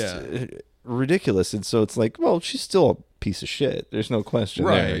 Like just ridiculous. And so it's like, well, she's still a piece of shit. There's no question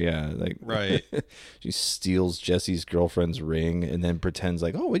there. Yeah. Like right. She steals Jesse's girlfriend's ring and then pretends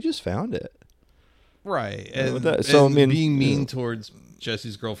like, oh, we just found it. Right. And, so and I mean, being mean towards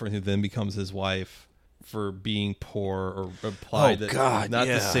Jesse's girlfriend who then becomes his wife for being poor or implied not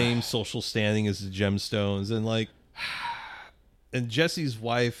the same social standing as the Gemstones, and like, and Jesse's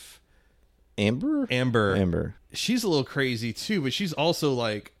wife Amber, she's a little crazy too, but she's also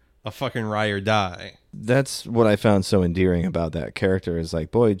like a fucking ride or die. That's what I found so endearing about that character is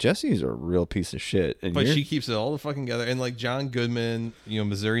like, boy, Jesse's a real piece of shit. And but she keeps it all the fucking together. And like John Goodman, you know,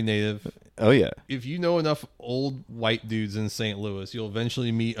 Missouri native. Oh, yeah. If you know enough old white dudes in St. Louis, you'll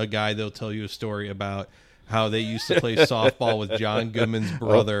eventually meet a guy that'll tell you a story about how they used to play softball with John Goodman's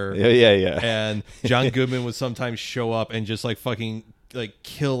brother. Oh, yeah. And John Goodman would sometimes show up and just like fucking like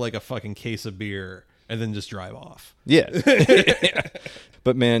kill like a fucking case of beer and then just drive off. Yeah.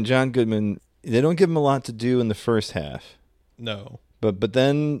 But man, John Goodman, they don't give him a lot to do in the first half. No. But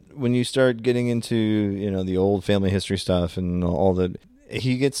then when you start getting into, you know, the old family history stuff and all that,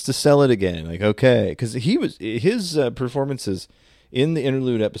 he gets to sell it again. Like, okay, because his performances in the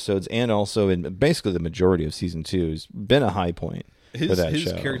interlude episodes and also in basically the majority of season 2 has been a high point for that his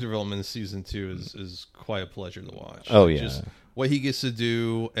show. His character development in season 2 is quite a pleasure to watch. Oh, like, yeah. Just what he gets to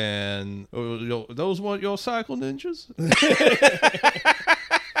do, and those want your cycle ninjas.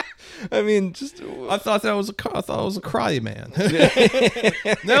 I mean, I thought it was a karate man.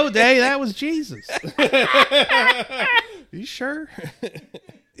 No, Dave, that was Jesus. You sure?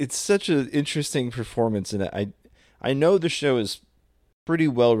 It's such an interesting performance, and I know the show is pretty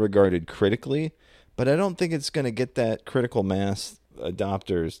well regarded critically, but I don't think it's going to get that critical mass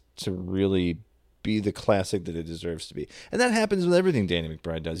adopters to really be the classic that it deserves to be. And that happens with everything Danny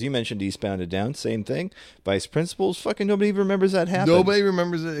McBride does. You mentioned Eastbound and Down, same thing. Vice Principals, fucking nobody even remembers that happened. Nobody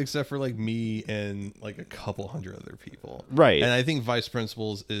remembers it except for like me and like a couple hundred other people. Right. And I think Vice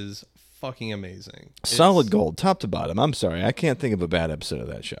Principals is fucking amazing. Solid gold, top to bottom. I'm sorry, I can't think of a bad episode of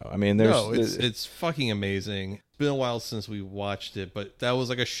that show. I mean, it's fucking amazing. It's been a while since we watched it, but that was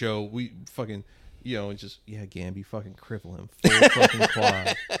like a show we fucking, you know, just Gamby, fucking cripple him, full fucking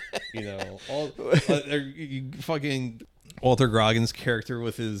quad, you know, all fucking Walter Goggins' character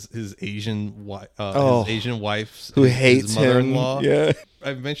with his Asian wife, who hates his mother-in-law. him. Yeah,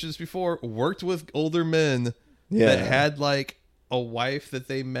 I've mentioned this before. Worked with older men that had like a wife that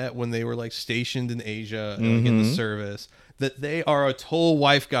they met when they were like stationed in Asia, like in the service, that they are a total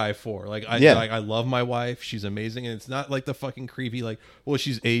wife guy for. Like I love my wife, she's amazing, and it's not like the fucking creepy like, well,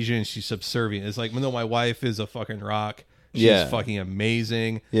 she's Asian, she's subservient. It's like, no, my wife is a fucking rock. She's fucking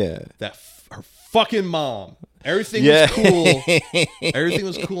amazing. Yeah, her fucking mom. Everything was cool. Everything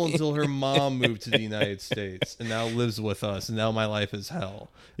was cool until her mom moved to the United States and now lives with us, and now my life is hell.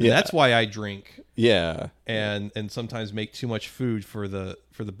 And that's why I drink. Yeah, and sometimes make too much food for the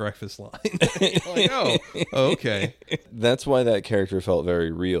breakfast line. Like, oh, okay. That's why that character felt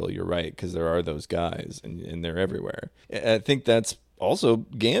very real. You're right, because there are those guys, and they're everywhere. I think that's also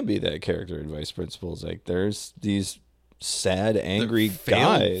Gamby, that character in Vice Principals. Like, there's these sad, angry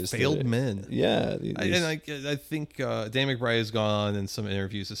failed men. Yeah, and I think Dan McBride has gone on in some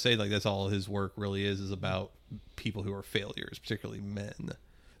interviews to say like that's all his work really is about people who are failures, particularly men.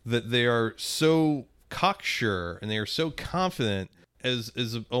 That they are so cocksure and they are so confident as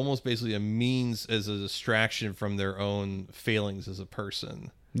almost basically a means as a distraction from their own failings as a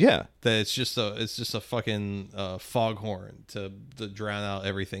person. Yeah, that it's just a fucking foghorn to drown out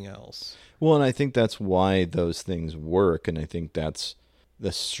everything else. Well, and I think that's why those things work, and I think that's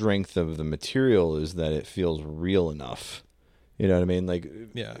the strength of the material is that it feels real enough. You know what I mean? Like,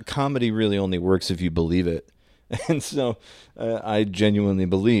 comedy really only works if you believe it, And so I genuinely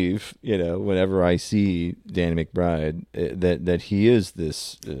believe, whenever I see Danny McBride, that he is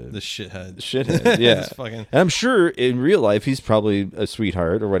this the shithead. Yeah. Fucking... And I'm sure in real life he's probably a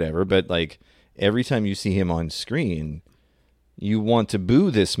sweetheart or whatever, but like every time you see him on screen, you want to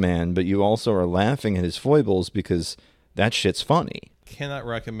boo this man, but you also are laughing at his foibles because that shit's funny. Cannot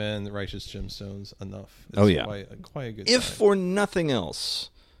recommend Righteous Gemstones enough. It's quite a good If time. for nothing else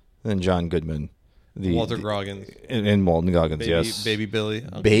than John Goodman. Walter Goggins. And Walton Goggins, yes. Baby Billy.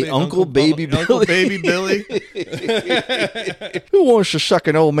 Uncle Baby Billy. Uncle Baby Billy. Who wants to suck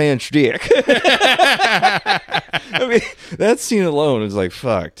an old man's dick? I mean, that scene alone is like,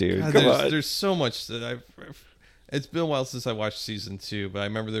 fuck, dude. God, Come on. There's so much that it's been a while since I watched season 2, but I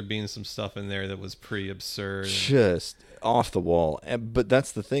remember there being some stuff in there that was pretty absurd. Just off the wall. But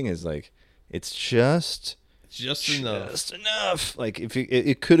that's the thing is, like, it's just enough. Like, if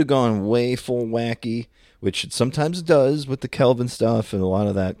it could have gone way full wacky, which it sometimes does with the Kelvin stuff and a lot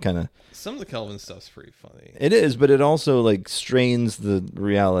of that kind of. Some of the Kelvin stuff's pretty funny. It is, but it also like strains the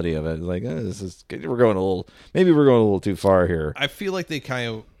reality of it. Like, maybe we're going a little too far here. I feel like they kind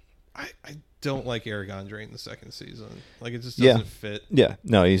of. I don't like Eric Andre in the second season. Like, it just doesn't fit. Yeah,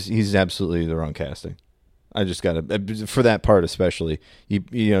 no, he's absolutely the wrong casting. I just gotta, for that part especially.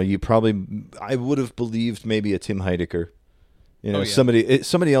 You probably, I would have believed maybe a Tim Heidecker,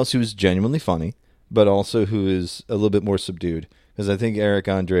 somebody else who's genuinely funny, but also who is a little bit more subdued. Because I think Eric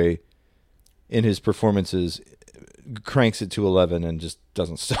Andre, in his performances, cranks it to 11 and just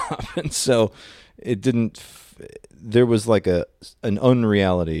doesn't stop. And so it didn't. There was like an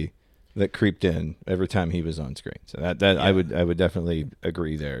unreality that creeped in every time he was on screen. So I would definitely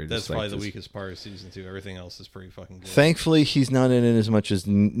agree there. That's probably the weakest part of season 2. Everything else is pretty fucking good. Thankfully, he's not in it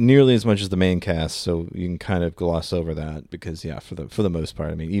nearly as much as the main cast, so you can kind of gloss over that because for the most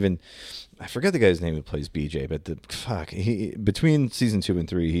part, I mean, even I forget the guy's name who plays BJ, but between season 2 and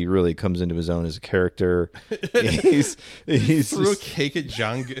 3, he really comes into his own as a character. He's threw a cake at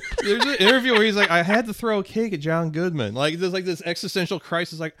John. There's an interview where he's like, I had to throw a cake at John Goodman. Like, there's like this existential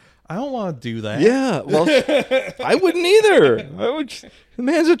crisis. Like, I don't want to do that. Yeah, well, I wouldn't either. The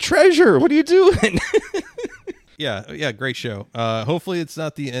man's a treasure. What are you doing? Yeah, great show. Hopefully, it's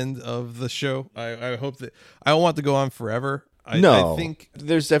not the end of the show. I hope that I don't want it to go on forever. I think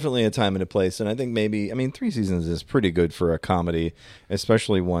there's definitely a time and a place, and I think 3 seasons is pretty good for a comedy,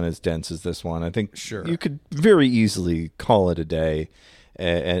 especially one as dense as this one. I think you could very easily call it a day,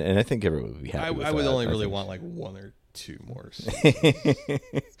 and I think everyone would be happy with I would that. only really want like 1 or 2 more seasons.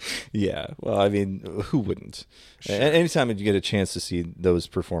 Yeah, well, I mean, who wouldn't? Sure. Anytime you get a chance to see those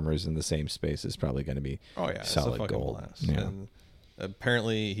performers in the same space is probably going to be solid gold. Blast. Yeah. And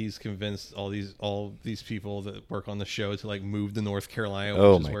apparently he's convinced all these people that work on the show to like move to North Carolina,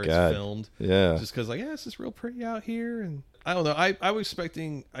 which is where it's filmed. Yeah, just because it's just real pretty out here. And I don't know. I was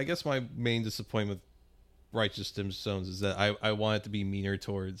expecting. I guess my main disappointment with Righteous Gemstones is that I want it to be meaner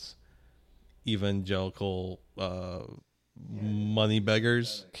towards evangelical money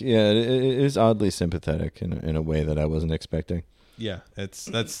beggars. Yeah, it is oddly sympathetic in a way that I wasn't expecting. Yeah,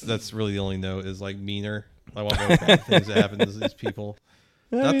 that's really the only note is like meaner. I want more bad things that happen to these people.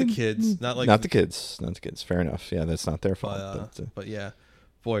 Not the kids. Not the kids. Fair enough. Yeah, that's not their fault. But yeah,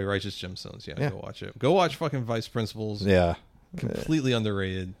 boy, Righteous Gemstones. Yeah, go watch it. Go watch fucking Vice Principals. Yeah, completely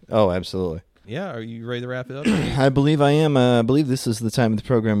underrated. Oh, absolutely. Yeah, are you ready to wrap it up? I believe I am. I believe this is the time of the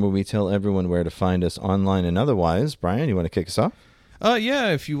program where we tell everyone where to find us online and otherwise. Brian, you want to kick us off? Yeah,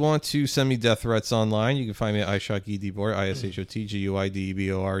 if you want to send me death threats online, you can find me at iShotGuideboard,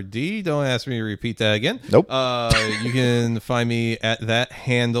 ISHOTGUIDBORD. Don't ask me to repeat that again. Nope. You can find me at that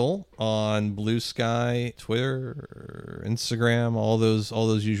handle on Blue Sky, Twitter, Instagram, all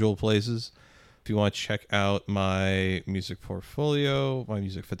those usual places. If you want to check out my music portfolio, my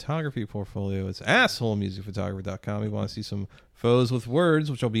music photography portfolio, it's assholemusicphotographer.com. You want to see some photos with words,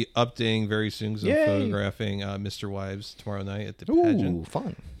 which I'll be updating very soon because I'm photographing Mr. Wives tomorrow night at the pageant. Ooh,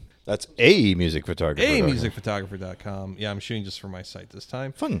 fun. That's a music photographer. musicphotographer.com. Yeah, I'm shooting just for my site this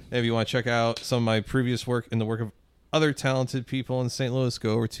time. Fun. And if you want to check out some of my previous work and the work of other talented people in St. Louis,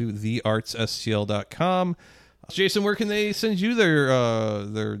 go over to theartsstl.com. Jason, where can they send you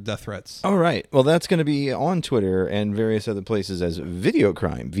their death threats? All right. Well, that's going to be on Twitter and various other places as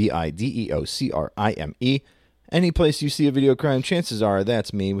Videocrime, VIDEOCRIME. Any place you see a video crime, chances are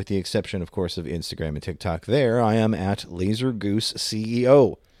that's me, with the exception, of course, of Instagram and TikTok. There, I am at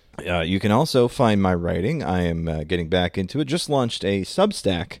LaserGooseCEO. You can also find my writing. I am getting back into it. Just launched a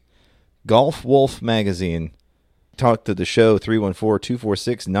Substack, Golf Wolf Magazine. Talk to the show,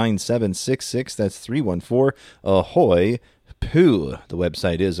 314-246-9766. That's 314-AHOY-POO. The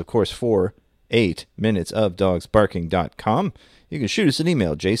website is, of course, for 48minutesofdogsbarking.com. You can shoot us an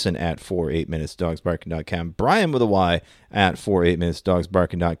email, Jason at 48minutesdogsbarking.com, Brian with a Y at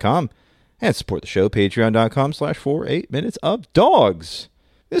 48minutesdogsbarking.com, and support the show, patreon.com/48minutesofdogs.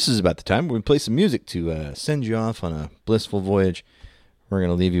 This is about the time where we play some music to send you off on a blissful voyage. We're going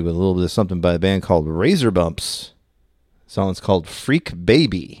to leave you with a little bit of something by a band called Razor Bumps. The song's called Freak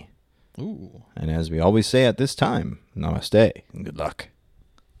Baby. Ooh. And as we always say at this time, namaste and good luck.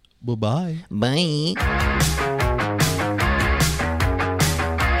 Bye-bye. Bye.